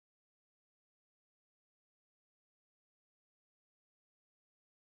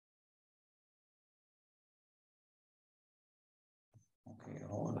 Okay,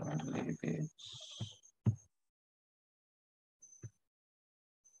 hold on a little bit.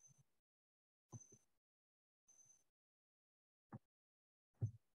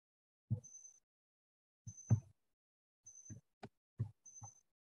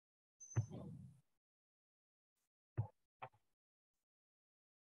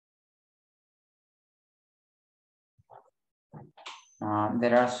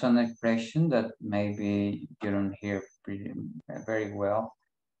 There are some expressions that maybe you don't hear very well.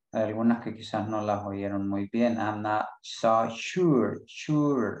 Algunas que quizás no las oyeron muy bien. I'm not so sure.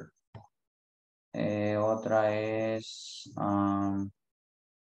 Otra es,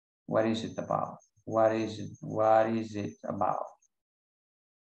 what is it about? What is it about?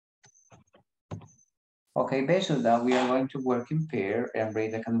 Okay, based on that, we are going to work in pair and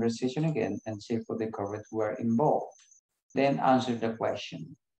read the conversation again and see for the correct word involved. Then answer the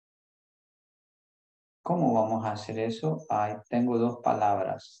question. ¿Cómo vamos a hacer eso? Tengo dos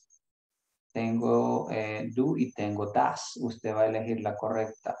palabras. Tengo do y tengo das. Usted va a elegir la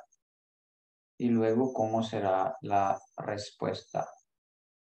correcta. Y luego, ¿cómo será la respuesta?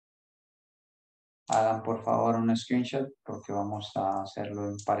 Hagan por favor un screenshot porque vamos a hacerlo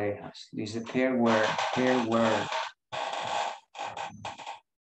en parejas. Dice pair word, pair word.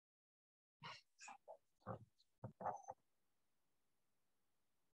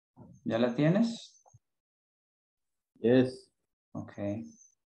 ¿Ya la tienes? Yes. Ok.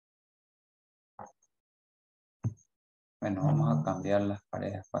 Bueno, vamos a cambiar las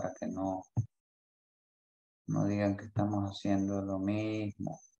parejas para que no No digan que estamos haciendo lo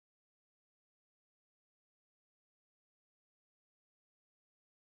mismo.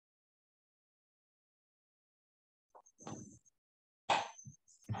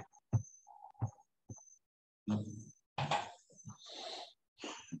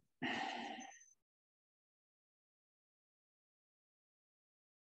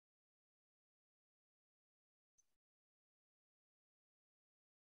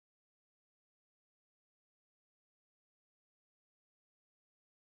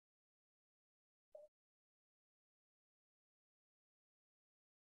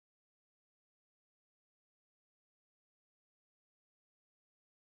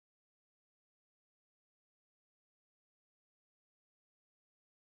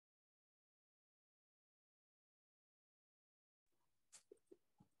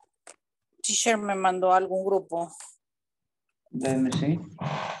 Teacher me mandó a algún grupo. Déjeme sí.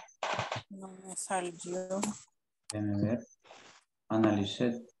 No me salió. Déjeme ver.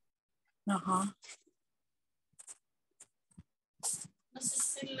 Analicé. Ajá.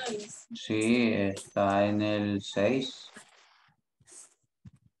 Sí, está en el 6.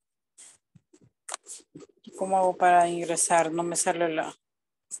 ¿Cómo hago para ingresar? No me sale la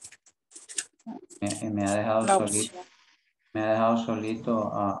Me ha dejado solito. opción. Me ha dejado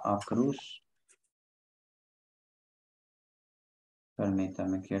solito a Cruz.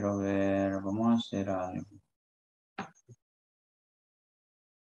 Permítame, quiero ver. Vamos a hacer algo.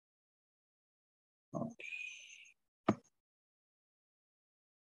 Ups.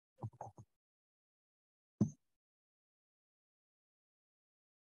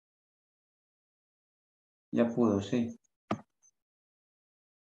 Ya pudo, sí.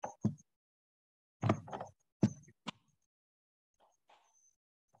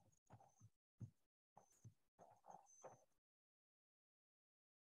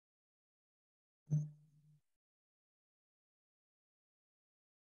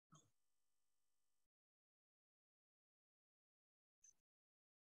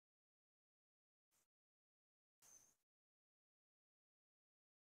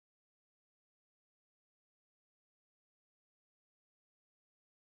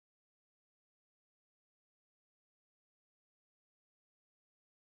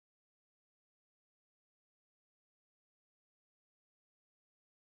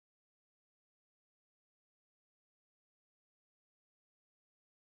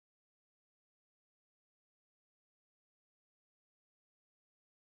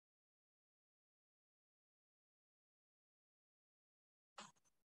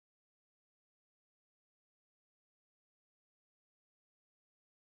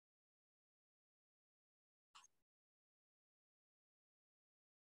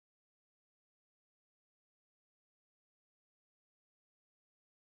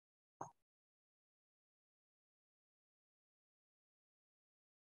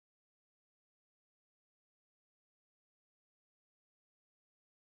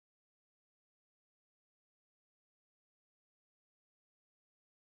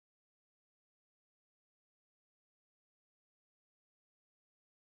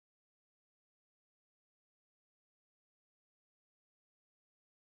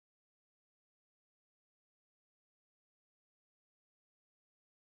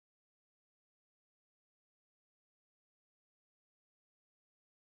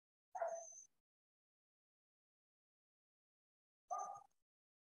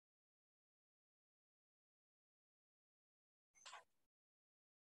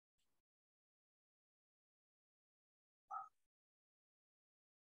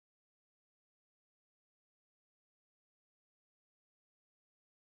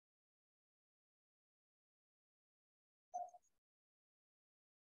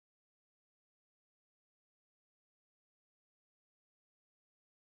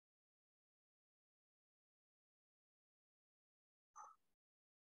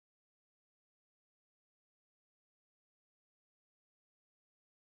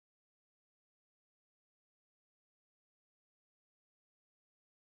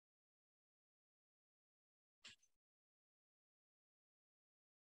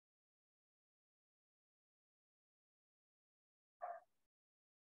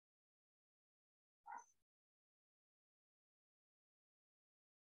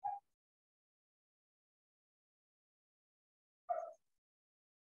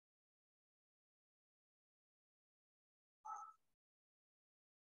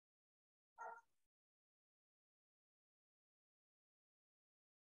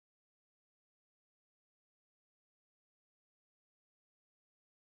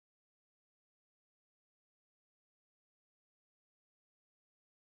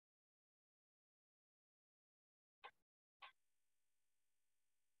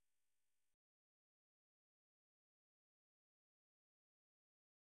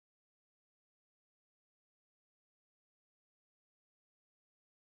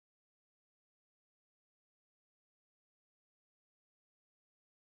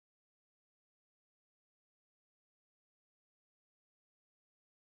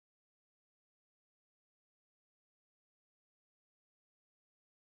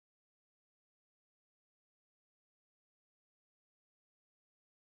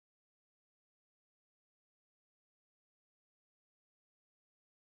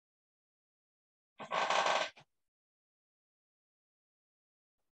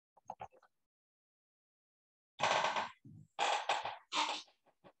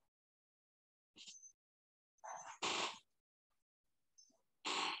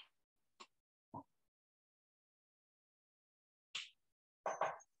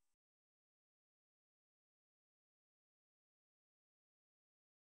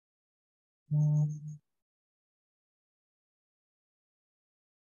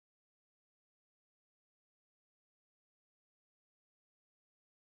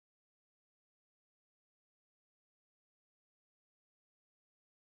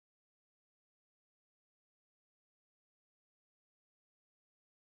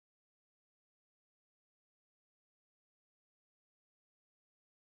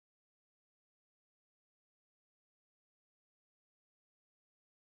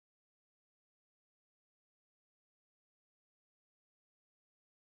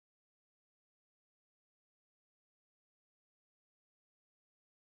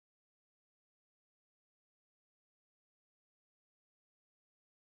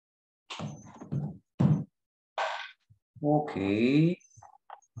 Okay.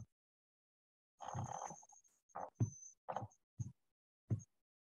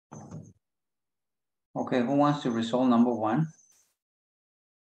 Okay, who wants to resolve number 1?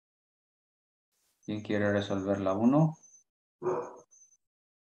 ¿Quién quiere resolver la 1?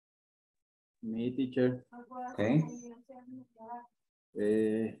 Me, teacher. Okay.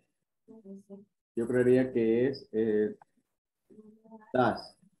 Yo creería que es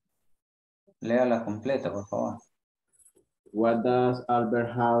does. Léala completa, por favor. What does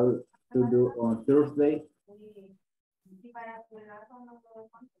Albert have to do on Thursday?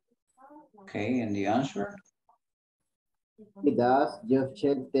 Okay, and the answer? He does just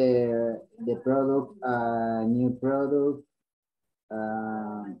check the product, new product,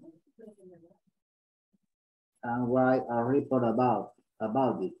 and write a report about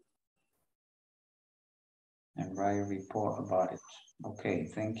it. And write a report about it. Okay,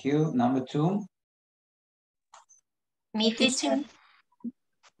 thank you. Number 2. Me, teacher.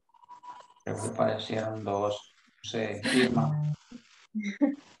 Creo que parecieron dos. Sí, Irma.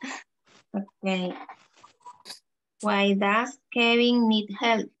 Okay. Why does Kevin need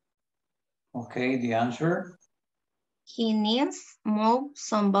help? Okay, the answer? He needs move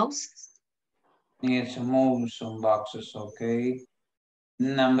some boxes. Needs to move some boxes, okay.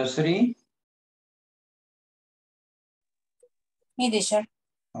 Number 3. Me, teacher.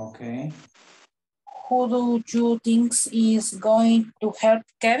 Okay. Who do you think is going to help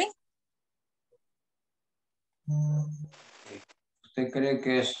Kevin? ¿Usted cree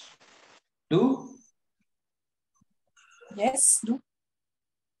que es tú? Yes, do.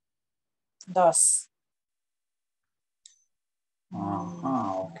 Does.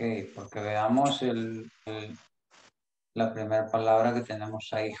 Ajá, ok, porque veamos la primera palabra que tenemos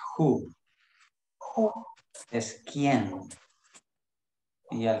ahí, who. Who. Es quién.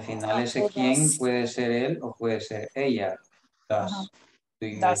 Y al final ese Who quién does. puede ser él o puede ser ella. Does. Do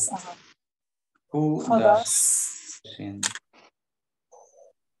you- Does. Who Who does.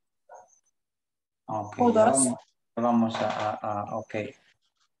 Ok, Who ya does. vamos ok.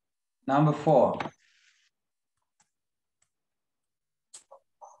 Number 4.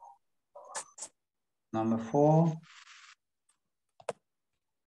 Number 4.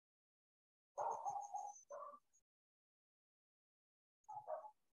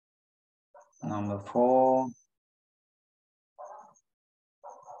 Number 4.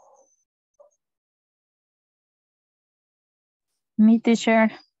 Me,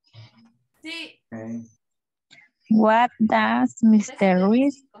 teacher. Okay. What does Mr.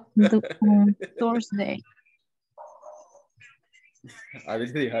 Ruiz do on Thursday? A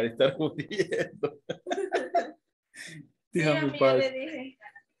ver, dejar de estar jodiendo. Déjame paz.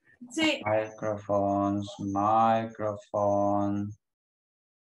 Sí.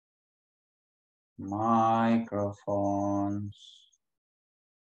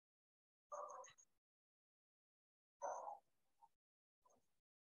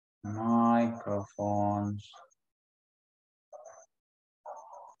 Microphones.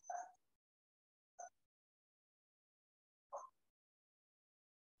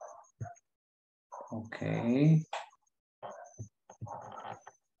 Okay.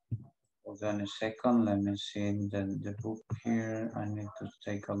 Hold on a second. Let me see the book here. I need to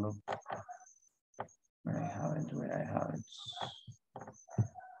take a look. Where I have it.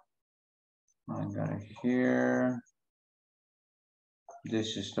 I got it here.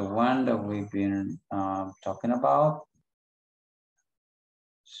 This is the one that we've been talking about.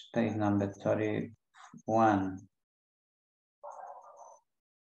 It's page number 31.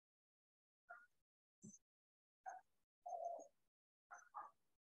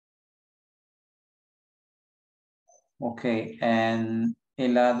 Ok, y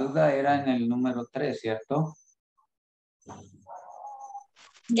la duda era en el número 3, ¿cierto?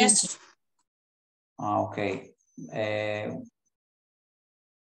 Yes. Ok.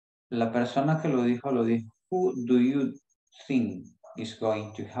 La persona que lo dijo, who do you think? is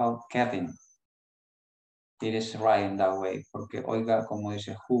going to help Kevin? It is right in that way. Porque oiga, como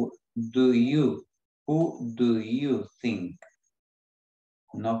dice, who do you think?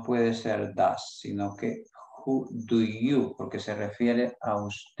 No puede ser does, sino que who do you, porque se refiere a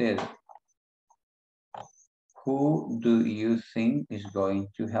usted. Who do you think is going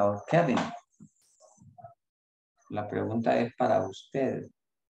to help Kevin? La pregunta es para usted.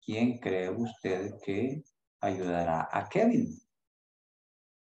 ¿Quién cree usted que ayudará a Kevin?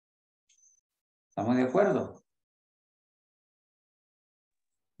 ¿Estamos de acuerdo?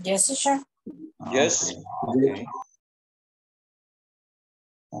 Yes, sir. Yes. Okay.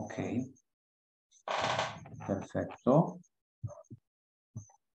 Okay. Perfecto.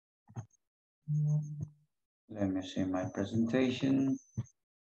 Let me see my presentation.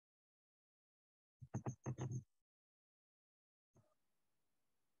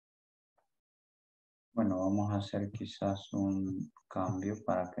 Bueno, vamos a hacer quizás un cambio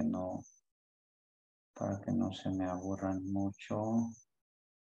para que no se me aburran mucho.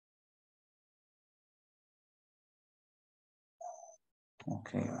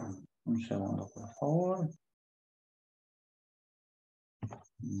 Ok, un segundo, por favor.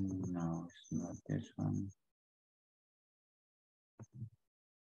 No, it's not this one.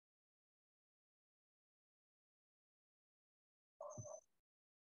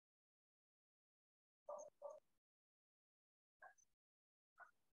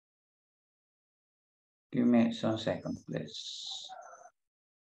 Give me some seconds, please.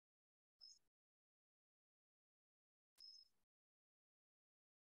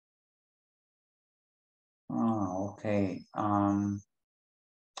 Okay.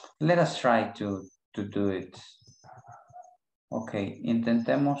 Let us try to do it. Okay,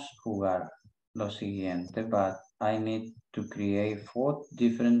 intentemos jugar lo siguiente, but I need to create 4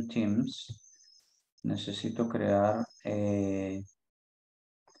 different teams. Necesito crear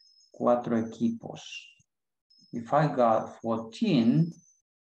 4 equipos. If I got 14,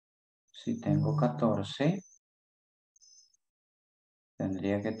 si tengo 14,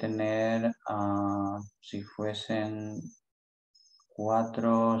 tendría que tener, si fuesen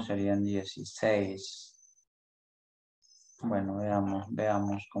 4, serían 16. Bueno,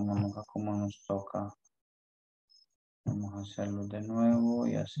 veamos cómo nos toca. Vamos a hacerlo de nuevo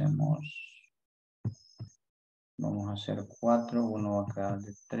y vamos a hacer 4, uno va a quedar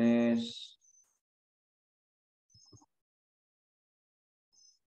de 3.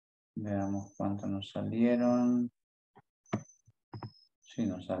 Veamos cuánto nos salieron. Sí,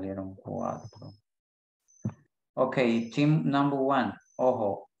 nos salieron 4. Ok, team number 1.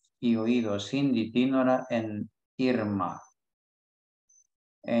 Ojo y oído. Cindy, Dinora, and Irma.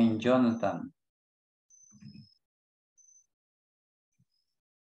 And Jonathan.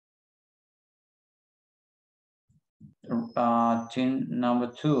 Team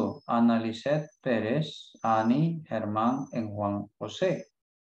number 2. Ana Lisette Pérez, Ani, Germán, and Juan José.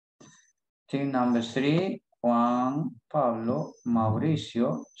 Team number 3. Juan, Pablo,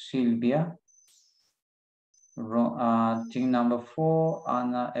 Mauricio, Silvia. Team number 4,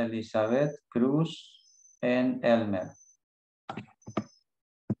 Ana Elizabeth, Cruz, and Elmer.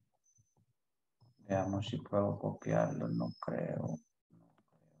 Veamos si puedo copiarlo, no creo.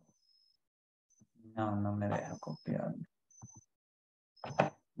 No me deja copiarlo.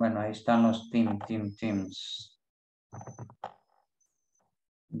 Bueno, ahí están los teams.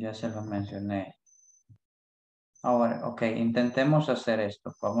 Ya se los mencioné. Ahora, ok, intentemos hacer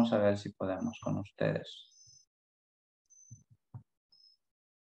esto. Vamos a ver si podemos con ustedes.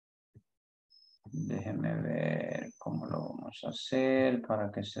 Déjenme ver cómo lo vamos a hacer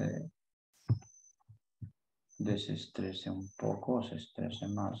para que se desestrese un poco, se estrese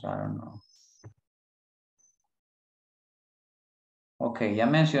más, I don't know. Ok, ya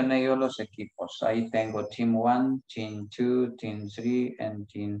mencioné yo los equipos. Ahí tengo Team 1, Team 2, Team 3 y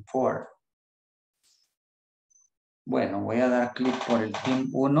Team 4. Bueno, voy a dar clic por el Team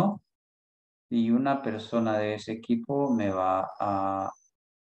 1 y una persona de ese equipo me va a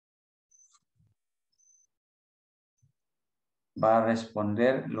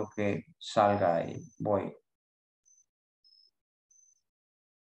responder lo que salga ahí. Voy.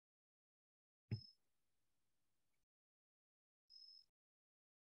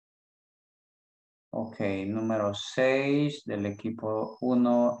 Ok, número 6 del equipo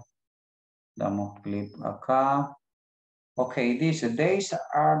 1. Damos clic acá. Ok, dice, days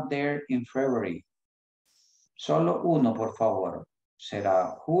are there in February. Solo uno, por favor.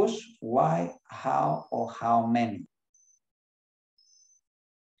 Será whose, why, how o how many.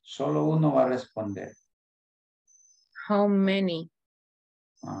 Solo uno va a responder. How many?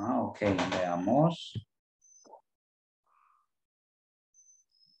 Ok, veamos.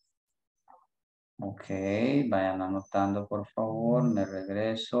 Ok, vayan anotando por favor, me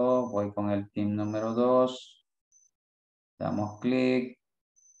regreso, voy con el team número 2. Damos clic.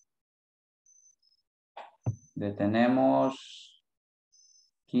 Detenemos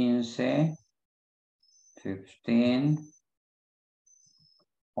 15, 15.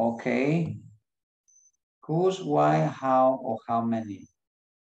 Ok. Whose, why, how, or how many?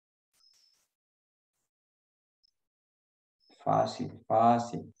 Fácil,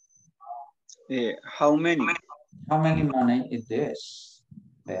 fácil. How many? How many money is this?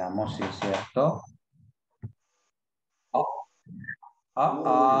 Veamos si es cierto.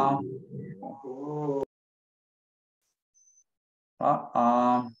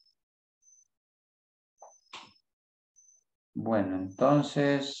 Bueno,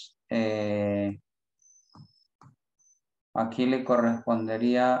 entonces aquí le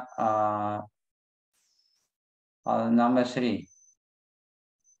correspondería al number 3.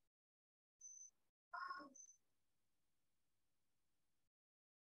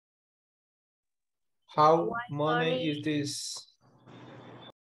 How money is this?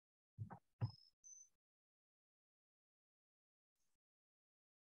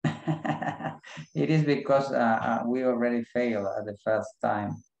 It is because we already failed at the first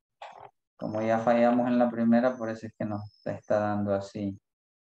time. Como ya fallamos en la primera, por eso es que nos está dando así.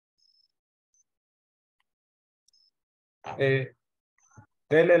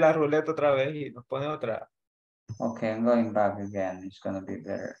 Dele la ruleta otra vez y nos pone otra. Okay, I'm going back again. It's going to be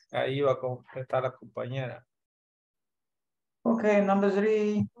better. Ahí va a contestar la compañera. Okay, number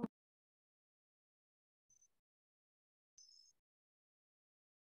 3.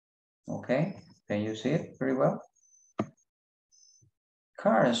 Okay, can you see it pretty well?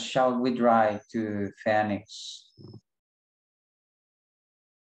 Cars shall we drive to Phoenix?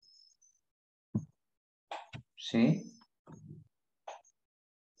 See?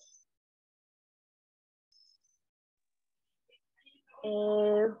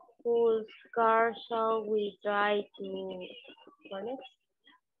 Whose car shall we drive to Phoenix?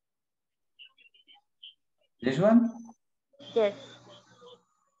 This one? Yes.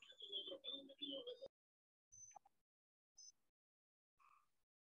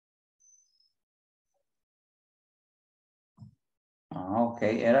 Ok,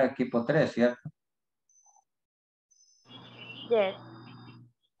 era equipo 3, ¿cierto? Yes.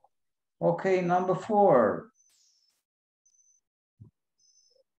 Okay, number 4.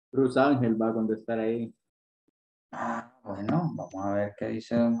 Cruz Ángel va a contestar ahí. Bueno, vamos a ver qué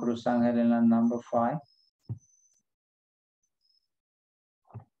dice don Cruz Ángel en la number 5.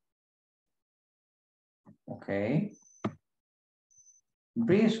 Okay.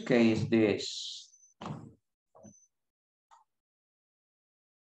 Briefcase this.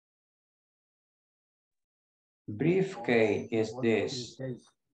 Briefcase is this.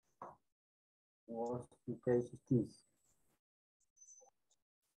 What briefcase is this?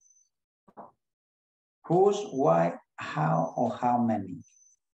 Whose, why, how, or how many?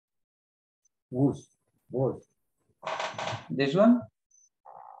 Whose? This one?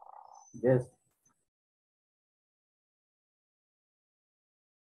 Yes.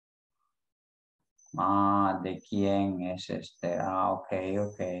 ¿De quién es este? Ok.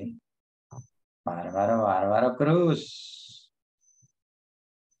 Bárbaro Cruz.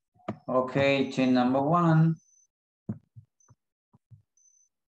 Okay, team number 1.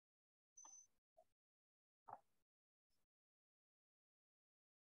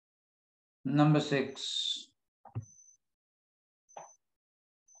 Number 6.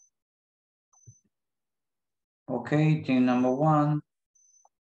 Okay, team number 1.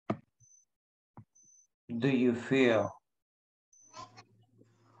 Do you feel?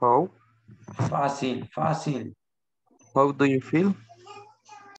 How? Fácil. How do you feel?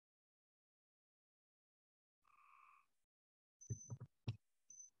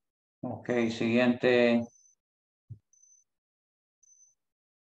 Ok, siguiente.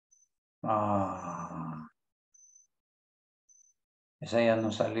 Esa ya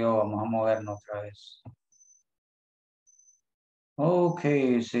no salió, vamos a movernos otra vez. Ok,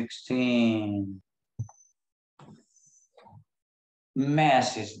 16.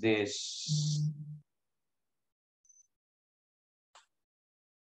 Mess is this.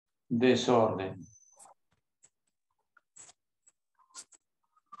 Desorden.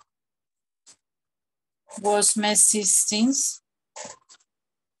 Was messy things?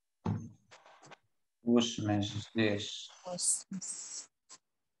 Whose mess is this?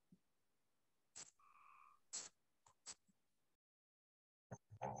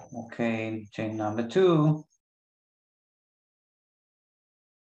 Okay, chain number 2.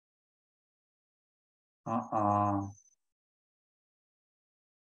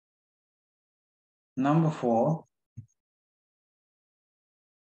 Number 4.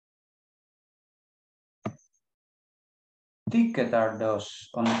 Ticket are those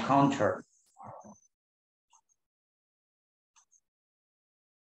on the counter.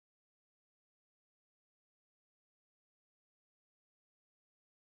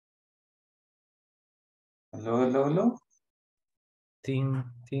 Hello. Think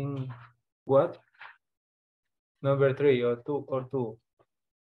what? Number 3 or 2.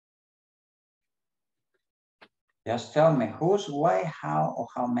 Just tell me whose, why, how, or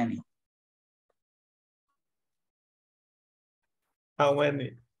how many. How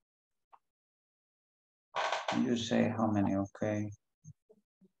many? You say how many, okay.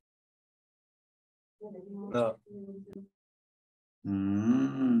 No.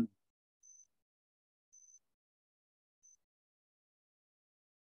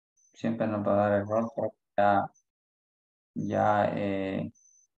 Siempre nos va a dar error porque ya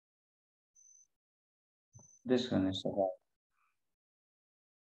this one is about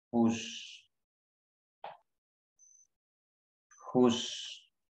whose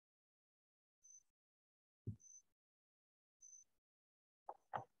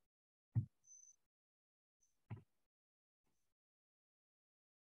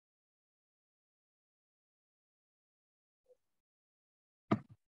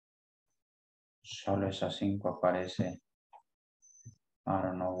solo esa 5 aparece. I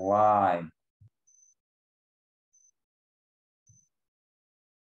don't know why.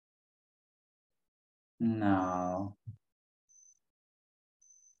 No.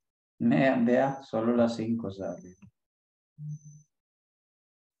 Vea, solo las 5 sale.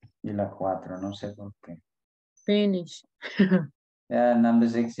 Y la 4, no sé por qué. Finish. Yeah, number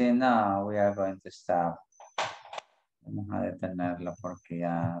 16, no, we are going to stop. Vamos a detenerlo porque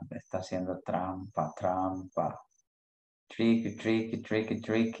ya está haciendo trampa. Tricky.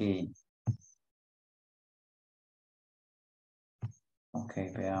 Ok,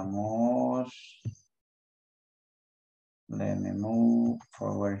 veamos. Let me move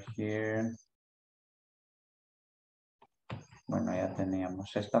forward here. Bueno, ya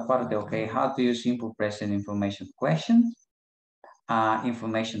teníamos esta parte. Ok, how do you simple present information questions?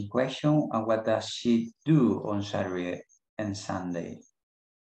 Information question, what does she do on Saturday and Sunday?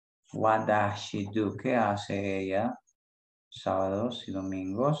 What does she do? ¿Qué hace ella sábados y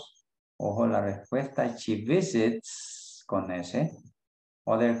domingos? Ojo la respuesta. She visits, con S,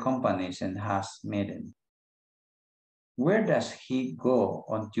 other companies and has meetings. Where does he go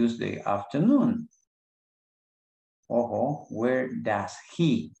on Tuesday afternoon? Ojo, where does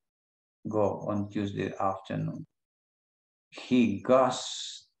he go on Tuesday afternoon? He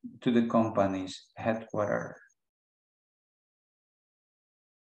goes to the company's headquarters.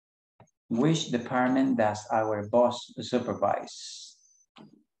 Which department does our boss supervise?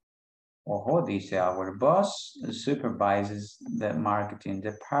 Ojo, dice our boss supervises the marketing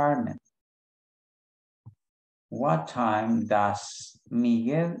department. What time does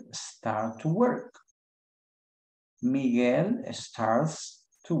Miguel start to work? Miguel starts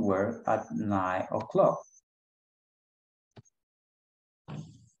to work at 9 o'clock.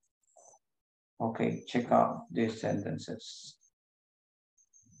 Okay, check out these sentences.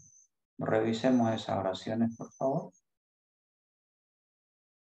 Revisemos esas oraciones, por favor.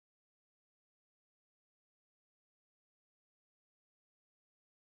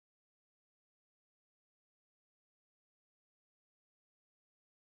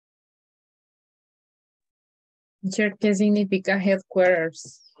 ¿Qué significa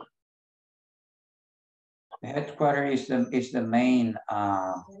headquarters? Headquarters is the main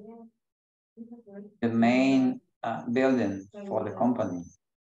building for the company.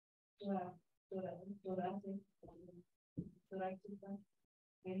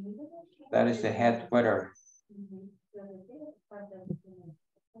 That is the headquarters.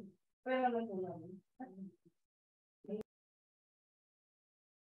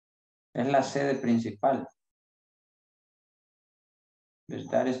 Es la sede principal.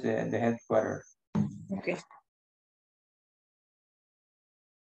 That is the headquarters. Okay.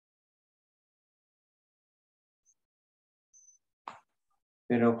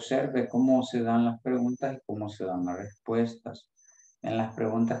 Pero observe cómo se dan las preguntas y cómo se dan las respuestas. En las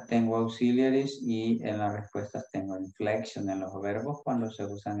preguntas tengo auxiliaries y en las respuestas tengo inflection en los verbos cuando se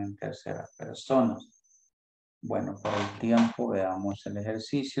usan en terceras personas. Bueno, por el tiempo veamos el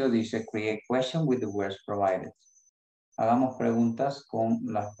ejercicio. Dice create question with the words provided. Hagamos preguntas con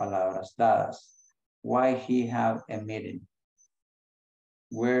las palabras dadas. Why he have a meeting?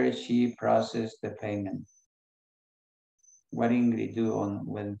 Where she process the payment? What Ingrid do on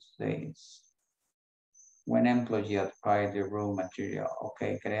Wednesdays? When employee acquire the raw material.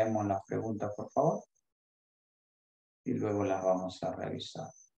 Ok, creemos las preguntas, por favor. y luego las vamos a revisar.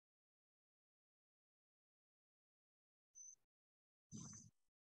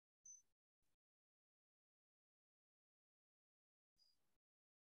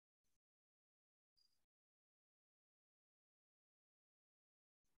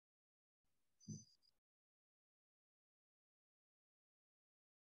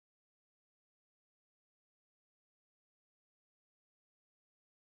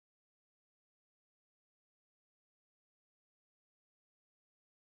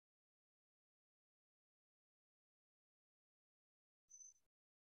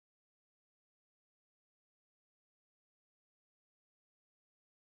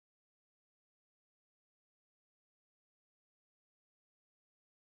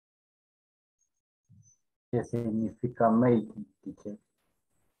 ¿Qué significa making, teacher?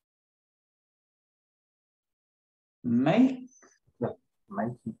 Make. Yeah,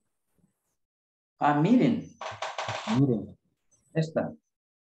 making. Ah, miren. Miren. Esta.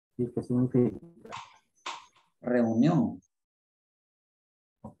 Sí, ¿qué significa? Reunión.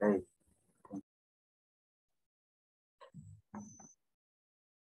 Ok.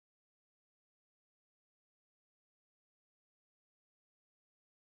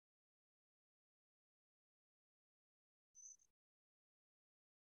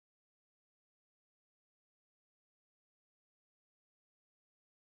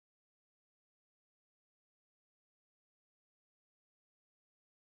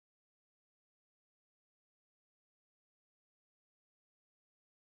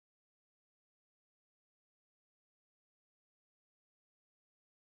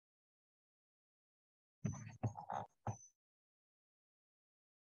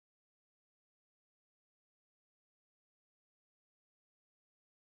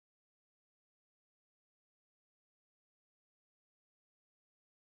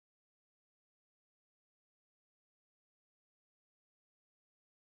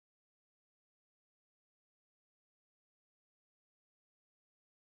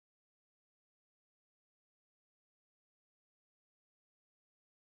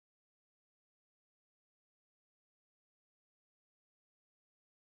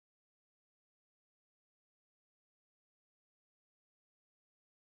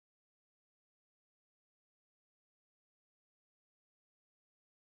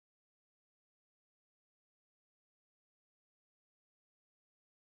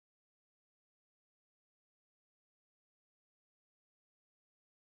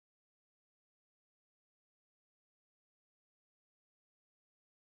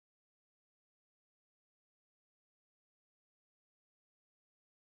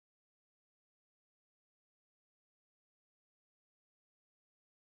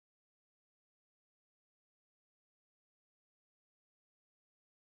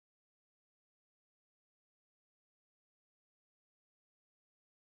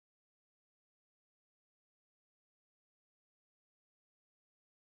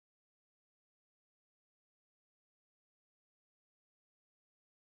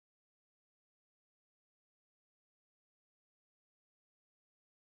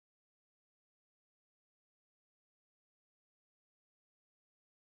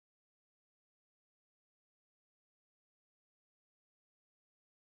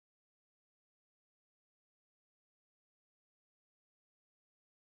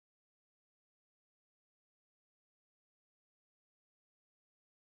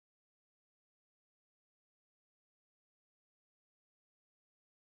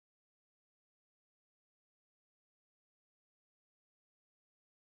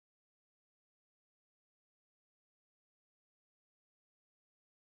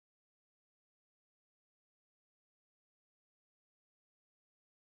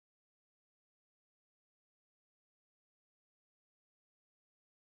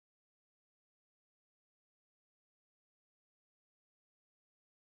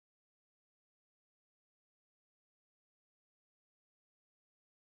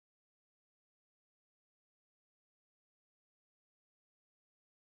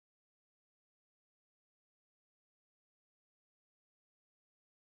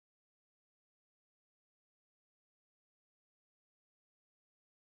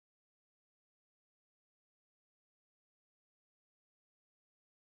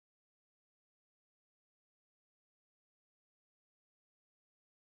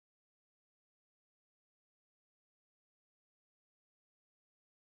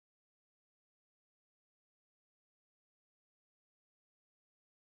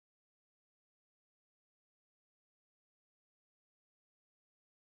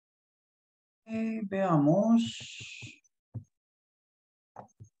 Veamos.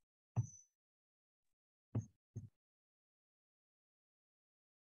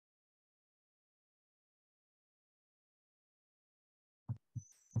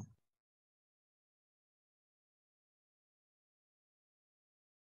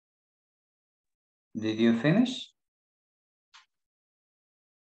 Did you finish?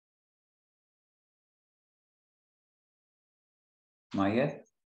 Not yet.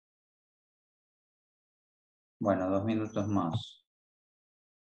 Bueno, 2 minutos más.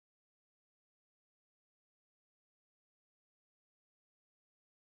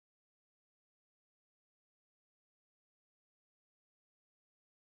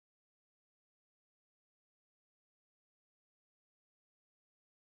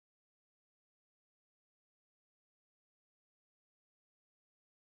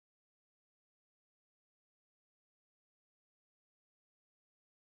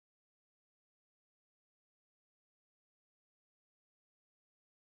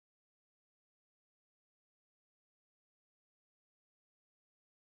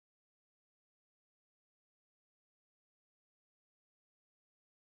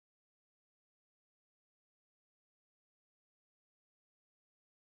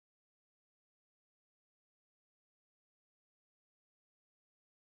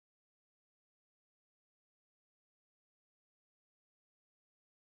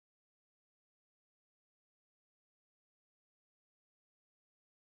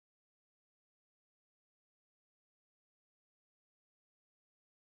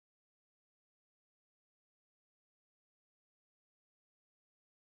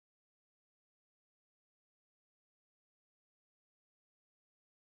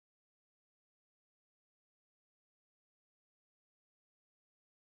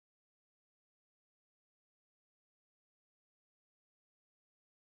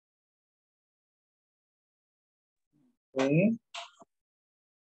 Okay.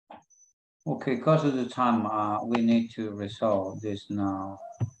 Okay, because of the time, we need to resolve this now.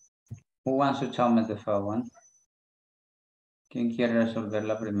 Who wants to tell me the first one? ¿Quién quiere resolver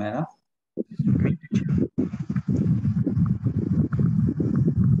la primera?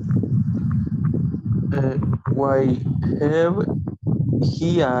 Why have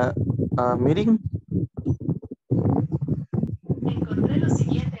he a meeting?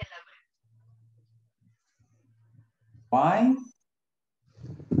 Why?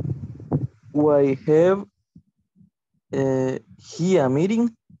 Why have he a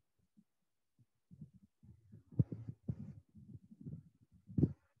meeting?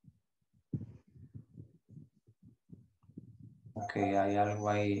 Okay, hay algo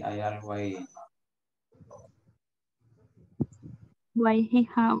ahí, hay algo ahí. Why he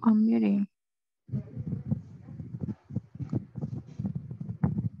have a meeting?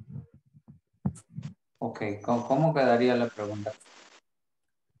 Okay, ¿cómo quedaría la pregunta?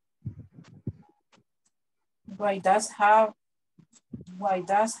 Why does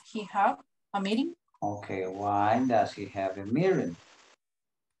he have a meeting? Okay, why does he have a meeting?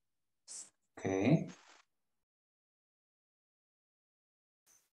 Okay.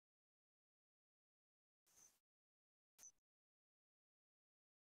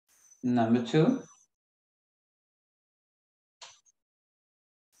 Number 2.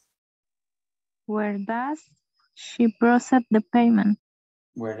 Where does she process the payment?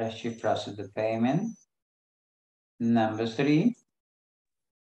 Where does she process the payment? Number 3.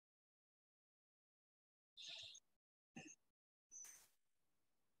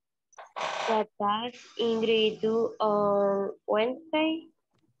 What does Ingrid do on Wednesday?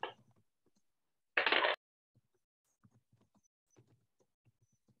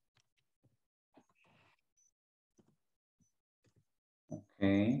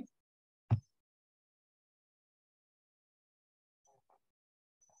 Okay.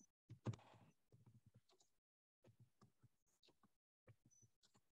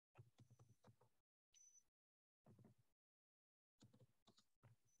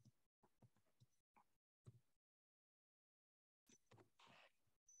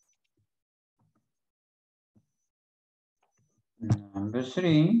 Number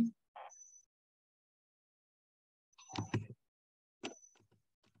 3.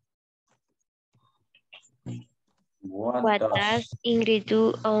 What does Ingrid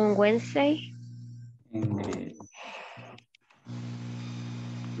do on Wednesday? Ingrid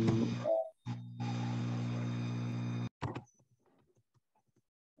do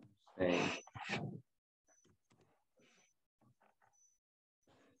Wednesday?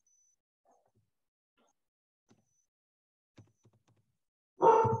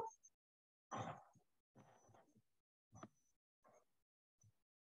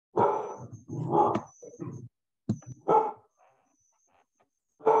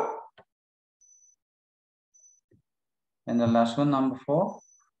 And the last one, number 4.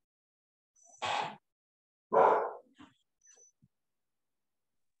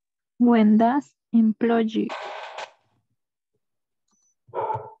 When does employee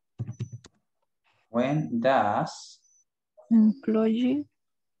When does Employee.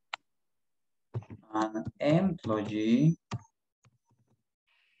 an employee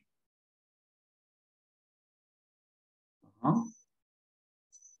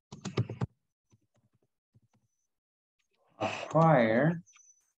acquire,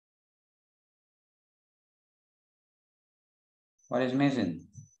 what is missing?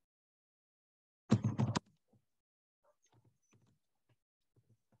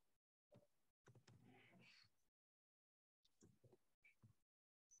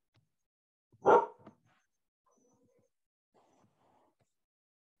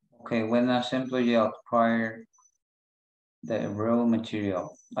 Okay, when does employee acquire the raw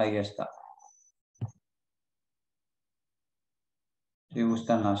material? Ahí está. Si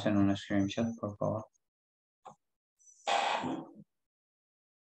gustan, hacen un screenshot, por favor.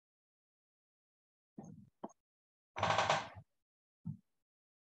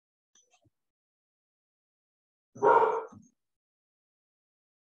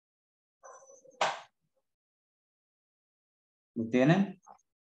 ¿Lo tienen?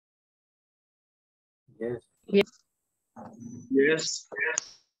 Yes. Yes. Yes.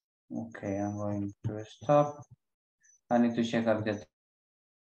 Okay, I'm going to stop. I need to check up the.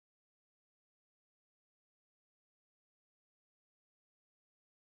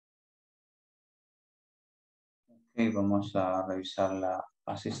 Ok, vamos a revisar la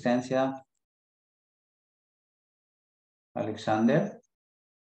asistencia. Alexander.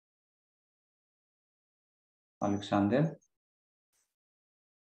 Alexander.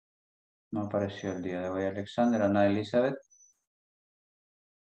 No apareció el día de hoy Alexander. Ana Elizabeth.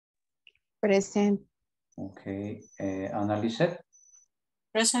 Present. Ok. Ana Lisette.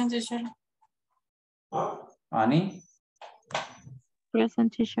 Present, teacher. Annie.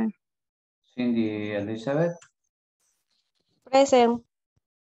 Present, teacher. Cindy Elizabeth. Present.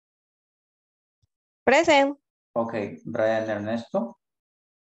 Present. Ok. Brian Ernesto.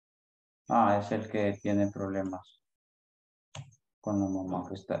 Ah, es el que tiene problemas con la mamá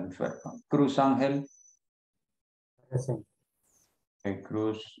que está enferma. Cruz Ángel. Present. Okay,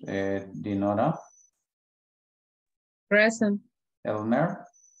 Cruz Dinora. Present. Elmer.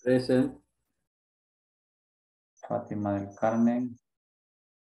 Present. Fátima del Carmen.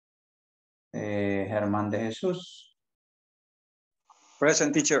 Germán de Jesús.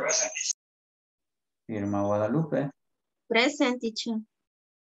 Present, teacher. Irma Guadalupe. Present, teacher.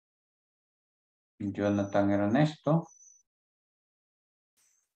 Jonathan Ernesto.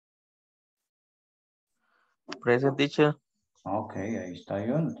 Present, teacher. Ok, ahí está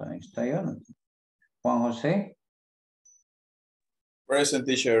Jonathan, ahí está Jonathan. Juan José. Present,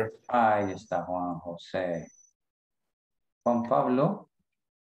 teacher. Ahí está Juan José. Juan Pablo.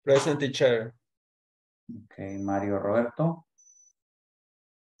 Present, teacher. Ok, Mario Roberto.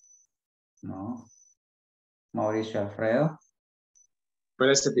 No. Mauricio Alfredo.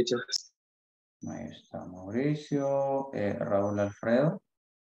 Present, teacher. Ahí está Mauricio. Raúl Alfredo.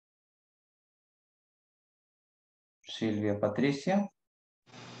 Silvia Patricia.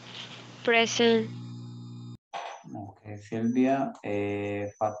 Present. Ok, Silvia.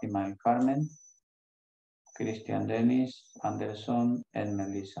 Fátima del Carmen. Cristian Denis. Anderson. En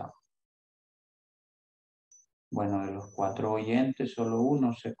Melissa. Bueno, de los 4 oyentes, solo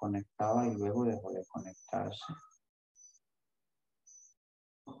uno se conectaba y luego dejó de conectarse.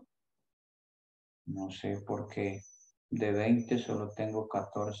 No sé por qué. De 20 solo tengo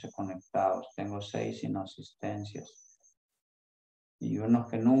 14 conectados. Tengo 6 sin asistencias. Y unos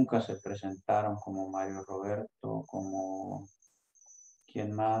que nunca se presentaron, como Mario Roberto, como...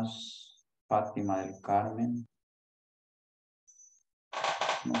 ¿Quién más? Fátima del Carmen.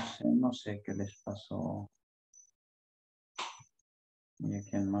 No sé qué les pasó. ¿Y a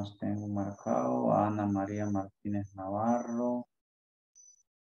quién más tengo marcado? Ana María Martínez Navarro.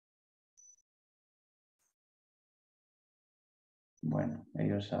 Bueno,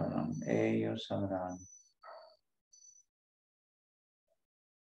 ellos sabrán, ellos sabrán.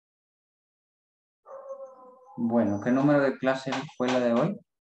 Bueno, ¿qué número de clase fue la de hoy?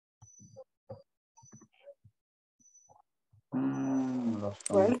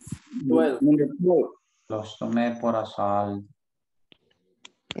 Los tomé por asalto.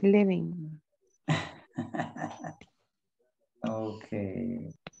 11.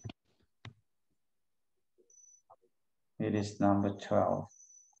 Okay. It is number 12.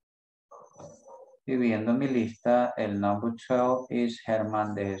 Y viendo mi lista, el number 12 es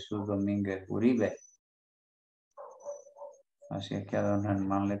Germán de Jesús Domínguez Uribe. Así es que a don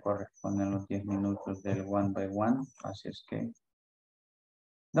Germán le corresponden los 10 minutos del one by one. Así es que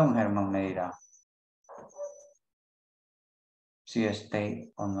don Germán me dirá si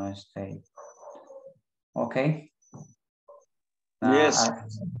stay o no stay. Okay. Yes.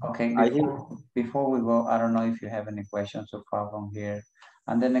 Okay, before we go, I don't know if you have any questions so far from here.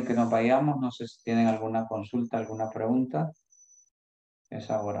 Antes de que nos vayamos, no sé si tienen alguna consulta, alguna pregunta.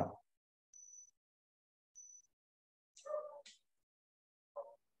 Es ahora.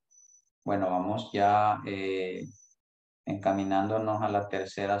 Bueno, vamos ya encaminándonos a la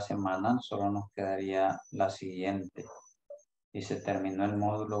tercera semana. Solo nos quedaría la siguiente. Y se terminó el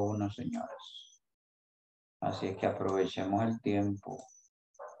módulo 1, señores. Así es que aprovechemos el tiempo.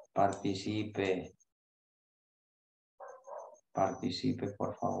 Participe. Participe,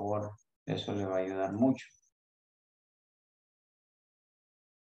 por favor. Eso le va a ayudar mucho.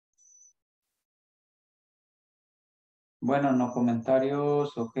 Bueno, no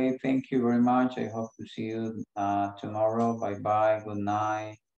comentarios. Okay, thank you very much. I hope to see you tomorrow. Bye bye. Good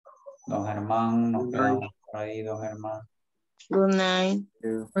night. Don Germán, nos quedamos por ahí, don Germán. Good night.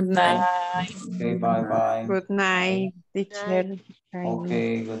 Good night. Okay, bye bye. Good night, teacher.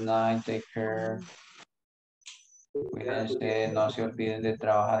 Okay, good night. Take care. Cuídense, no se olviden de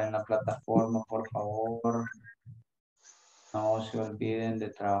trabajar en la plataforma, por favor. No se olviden de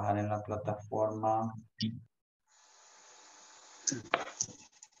trabajar en la plataforma.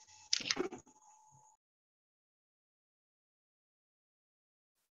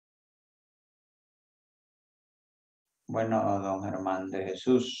 Bueno, don Germán de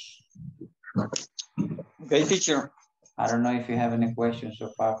Jesús. Okay, teacher. I don't know if you have any questions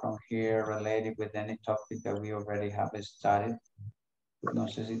so far from here related with any topic that we already have started. No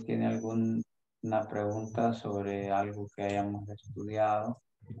sé si tiene alguna pregunta sobre algo que hayamos estudiado,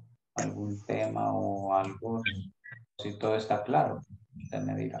 algún tema o algo. Si todo está claro, usted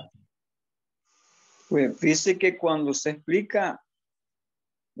me dirá. Pues dice que cuando usted explica,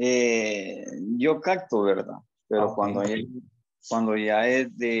 yo capto, ¿verdad? Pero Okay. cuando ya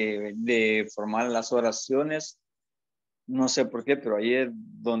es de formar las oraciones, no sé por qué, pero ahí es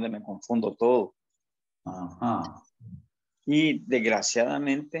donde me confundo todo. Ajá. Y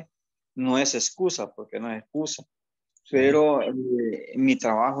desgraciadamente no es excusa, porque no es excusa. Pero mi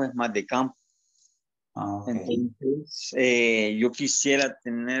trabajo es más de campo. Okay. Entonces, yo quisiera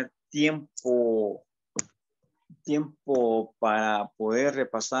tener tiempo para poder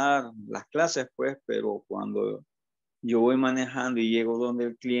repasar las clases, pues, pero cuando yo voy manejando y llego donde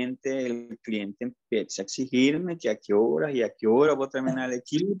el cliente empieza a exigirme que a qué hora y a qué hora voy a terminar el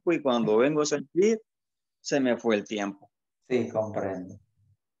equipo, y cuando vengo a sentir, se me fue el tiempo. Sí, comprendo.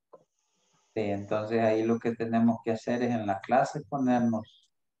 Sí, entonces ahí lo que tenemos que hacer es en la clase ponernos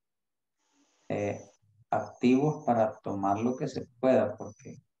activos para tomar lo que se pueda,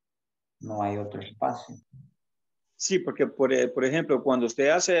 porque no hay otro espacio. Sí, porque por ejemplo, cuando usted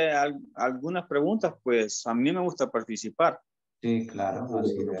hace algunas preguntas, pues a mí me gusta participar. Sí, claro,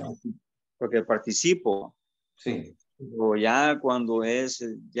 así veo. Porque participo. Sí. O ya cuando es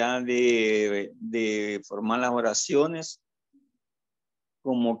ya de formar las oraciones,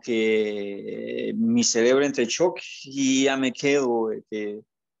 como que mi cerebro entra en shock y ya me quedo que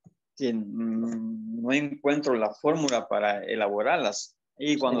no encuentro la fórmula para elaborarlas.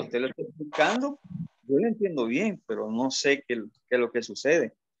 Y cuando usted lo está explicando, yo lo entiendo bien, pero no sé qué es lo que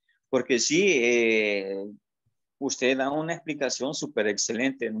sucede. Porque sí, usted da una explicación súper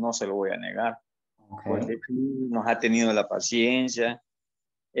excelente, no se lo voy a negar. Okay. Porque nos ha tenido la paciencia,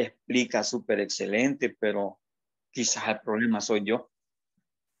 explica súper excelente, pero quizás el problema soy yo.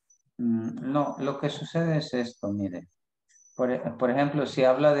 No, lo que sucede es esto, mire. Por ejemplo, si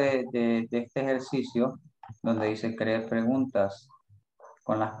habla de este ejercicio donde dice crear preguntas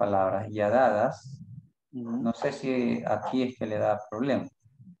con las palabras ya dadas, no sé si aquí es que le da problema.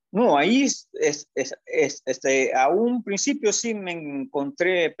 No, ahí a un principio sí me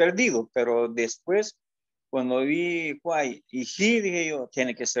encontré perdido, pero después cuando vi why y he, dije yo,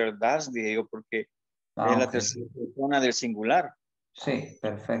 tiene que ser das, dije yo, porque es la tercera persona del singular. Sí,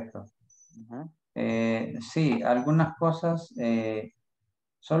 perfecto. Sí, algunas cosas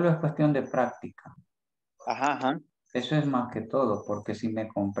solo es cuestión de práctica. Ajá. Eso es más que todo, porque si me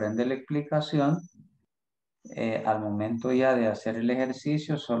comprende la explicación, al momento ya de hacer el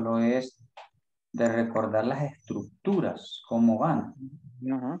ejercicio solo es de recordar las estructuras, cómo van.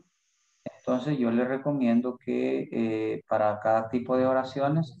 Entonces yo le recomiendo que para cada tipo de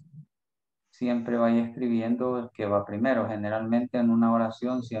oraciones siempre vaya escribiendo el que va primero. Generalmente en una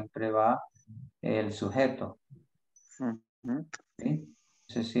oración siempre va el sujeto. ¿Sí?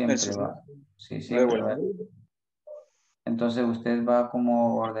 Entonces siempre va. Sí, siempre va. Entonces usted va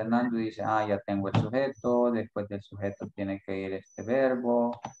como ordenando y dice, ya tengo el sujeto, después del sujeto tiene que ir este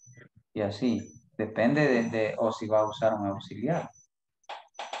verbo, y así. Depende o si va a usar un auxiliar.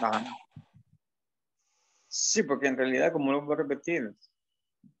 Sí, porque en realidad, como lo voy a repetir,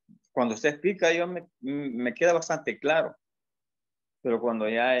 cuando usted explica, yo me queda bastante claro. Pero cuando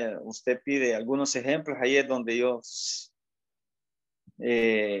ya usted pide algunos ejemplos, ahí es donde yo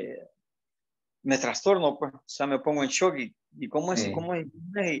me trastorno, pues, o sea, me pongo en shock y cómo es, Sí. cómo es,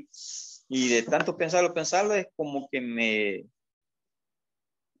 y de tanto pensarlo, es como que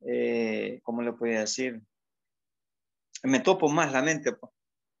 ¿cómo le podía decir? Me topo más la mente, pues.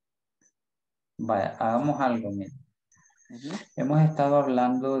 Vaya, hagamos algo, mire. Hemos estado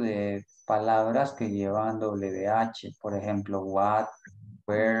hablando de palabras que llevan WH, por ejemplo, what,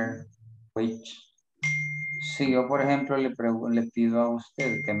 where, which. Si yo, por ejemplo, le pido a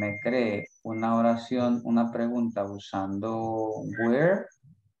usted que me cree una oración, una pregunta usando where,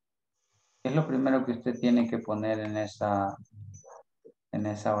 es lo primero que usted tiene que poner en esa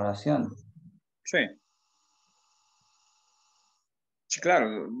oración. Sí. Sí,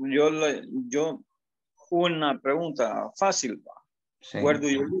 claro. Yo una pregunta fácil. Sí. Where do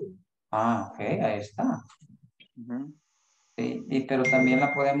you live? Ah, ok, ahí está. Sí, pero también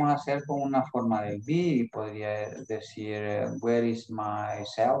la podemos hacer con una forma del be. Podría decir, where is my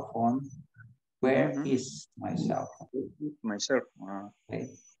cell phone? Where is my cell phone? My cell phone.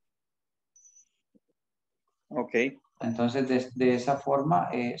 Ok. Entonces, de esa forma,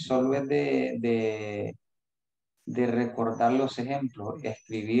 solo es de recordar los ejemplos,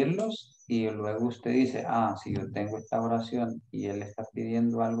 escribirlos y luego usted dice, ah, si yo tengo esta oración y él está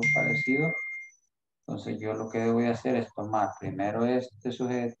pidiendo algo parecido, entonces yo lo que voy a hacer es tomar primero este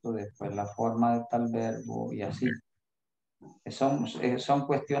sujeto, después la forma de tal verbo y así. Son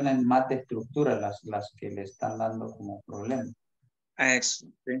cuestiones más de estructura las que le están dando como problema. Eso,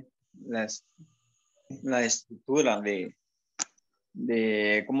 sí. La estructura de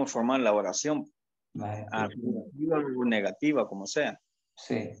cómo formar la oración. Afirmativa o negativa, como sea.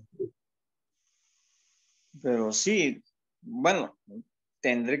 Sí. Pero sí, bueno,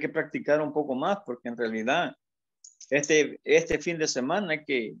 tendré que practicar un poco más porque en realidad este fin de semana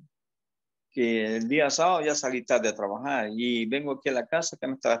que el día sábado ya salí tarde a trabajar y vengo aquí a la casa que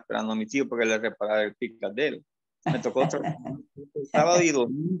me estaba esperando mi tío porque le reparara el pickup de él. Me tocó trabajar sábado y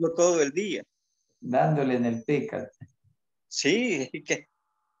domingo todo el día. Dándole en el pickup. Sí,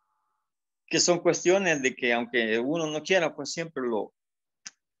 que son cuestiones de que aunque uno no quiera, pues siempre lo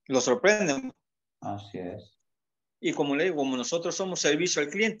sorprenden. Así es. Y como le digo, como nosotros somos servicio al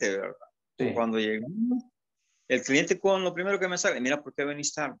cliente, ¿verdad? Sí. Cuando llegamos, el cliente con lo primero que me sale, mira, ¿por qué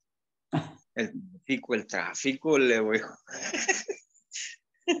venís tarde? El tráfico, le voy.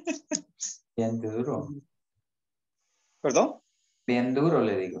 Bien duro. ¿Perdón? Bien duro,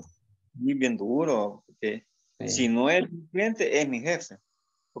 le digo. Y bien duro, porque si no es mi cliente, es mi jefe.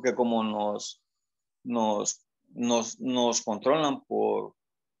 Porque como nos controlan por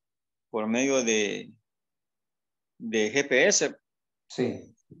medio de GPS.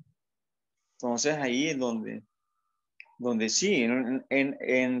 Sí. Entonces ahí es donde sí,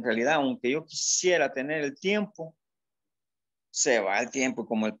 en realidad, aunque yo quisiera tener el tiempo, se va el tiempo.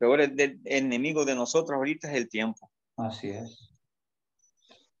 Como el peor enemigo de nosotros ahorita es el tiempo. Así es.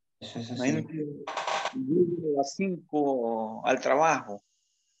 Eso es así. Imagínate, yo a las 5 al trabajo,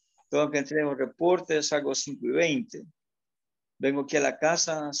 tengo que entregar reportes, salgo 5:20. Vengo aquí a la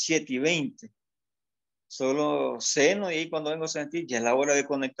casa 7:20. Solo ceno y ahí cuando vengo a sentir, ya es la hora de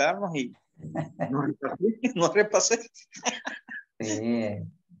conectarnos y no repasé. Sí,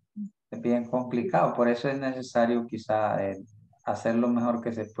 es bien complicado. Por eso es necesario quizá hacer lo mejor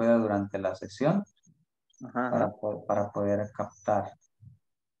que se pueda durante la sesión para poder captar.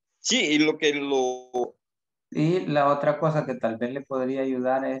 Sí, y Y la otra cosa que tal vez le podría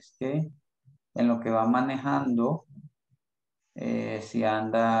ayudar es que en lo que va manejando, si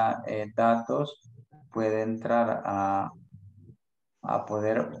anda datos, puede entrar a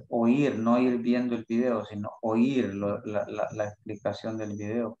poder oír, no ir viendo el video, sino oír la explicación del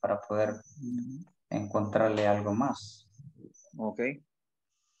video para poder encontrarle algo más. Ok.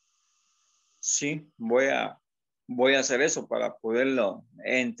 Sí, voy a hacer eso para poderlo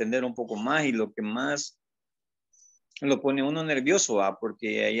entender un poco más y lo que más lo pone uno nervioso,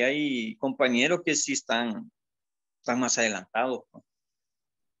 porque ahí hay compañeros que sí están más adelantados.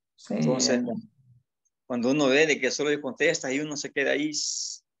 Sí, entonces, cuando uno ve de que solo le contesta y uno se queda ahí,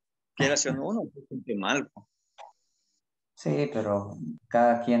 quiere hacer uno, se siente mal. Sí, pero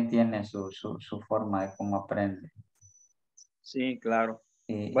cada quien tiene su forma de cómo aprende. Sí, claro.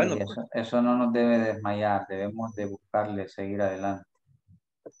 Y Bueno, eso no nos debe desmayar, debemos de buscarle seguir adelante.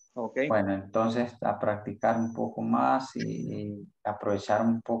 Okay. Bueno, entonces a practicar un poco más y aprovechar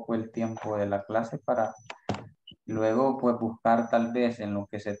un poco el tiempo de la clase para Luego, pues buscar tal vez en lo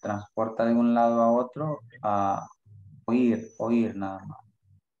que se transporta de un lado a otro, a oír nada más.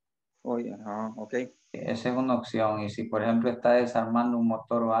 Oye, ok. Esa es una opción. Y si, por ejemplo, está desarmando un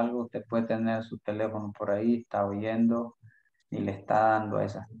motor o algo, usted puede tener su teléfono por ahí, está oyendo y le está dando a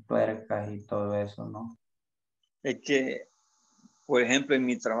esas tuercas y todo eso, ¿no? Es que, por ejemplo, en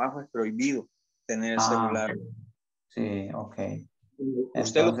mi trabajo es prohibido tener el celular. Sí, ok.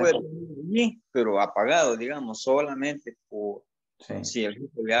 Usted lo Entonces, puede tener allí, pero apagado, digamos, solamente por sí. si el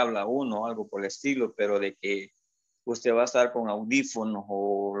grupo le habla a uno o algo por el estilo, pero de que usted va a estar con audífonos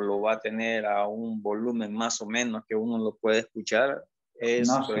o lo va a tener a un volumen más o menos que uno lo puede escuchar,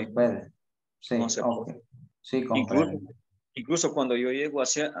 No se puede. Sí, no se ok. puede. Sí, comprendo. Incluso cuando yo llego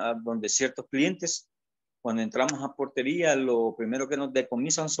a donde ciertos clientes, cuando entramos a portería, lo primero que nos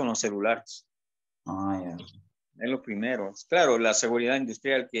decomisan son los celulares. Ya. Es lo primero. Claro, la seguridad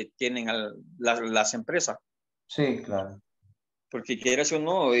industrial que tienen las empresas. Sí, claro. Porque quieras o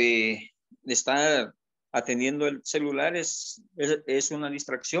no, estar atendiendo el celular es una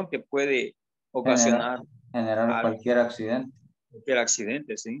distracción que puede ocasionar Generar cualquier accidente. cualquier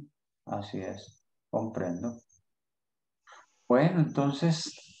accidente, sí. Así es, comprendo. Bueno,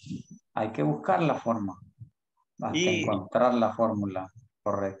 entonces hay que buscar la forma, hasta Y encontrar la fórmula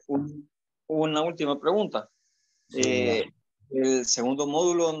correcta. Una última pregunta. Sí, ¿El segundo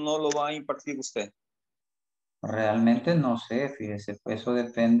módulo no lo va a impartir usted? realmente no sé, fíjese, pues eso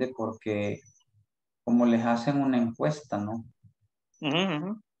depende porque como les hacen una encuesta, ¿no?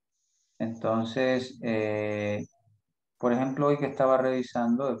 Entonces, por ejemplo, hoy que estaba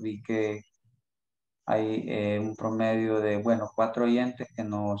revisando, vi que hay un promedio de, bueno, 4 oyentes que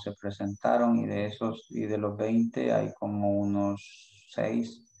no se presentaron y de esos, y de los 20 hay como unos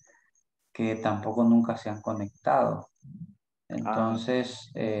 6 que tampoco nunca se han conectado.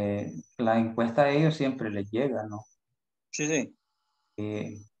 Entonces, la encuesta a ellos siempre les llega, ¿no? Sí,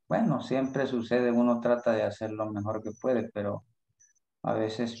 sí. Bueno, siempre sucede, uno trata de hacer lo mejor que puede, pero a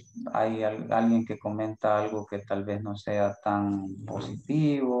veces hay alguien que comenta algo que tal vez no sea tan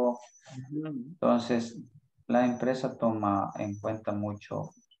positivo. Entonces, la empresa toma en cuenta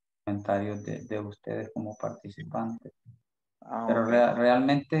mucho comentarios de ustedes como participantes. Pero Ok.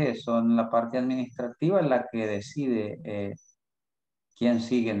 realmente son la parte administrativa la que decide quién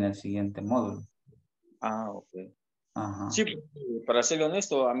sigue en el siguiente módulo. Ok. Ajá. Sí, para ser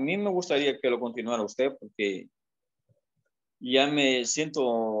honesto, a mí me gustaría que lo continuara usted porque ya me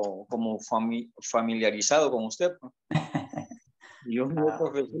siento como familiarizado con usted. ¿No? Yo como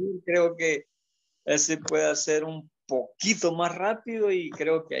profesor creo que ese puede hacer un poquito más rápido y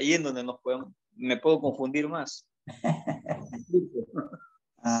creo que ahí es donde me puedo confundir más.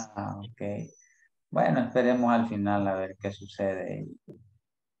 Ok. Bueno, esperemos al final a ver qué sucede y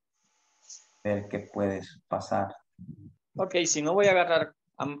ver qué puede pasar. Ok, si no voy a agarrar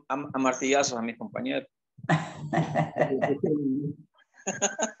a martillazos a mis compañeros.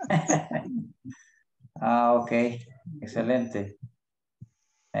 Ok. Excelente.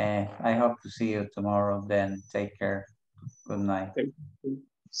 I hope to see you tomorrow then. Take care. Good night.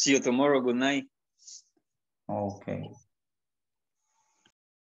 See you tomorrow. Good night. Okay.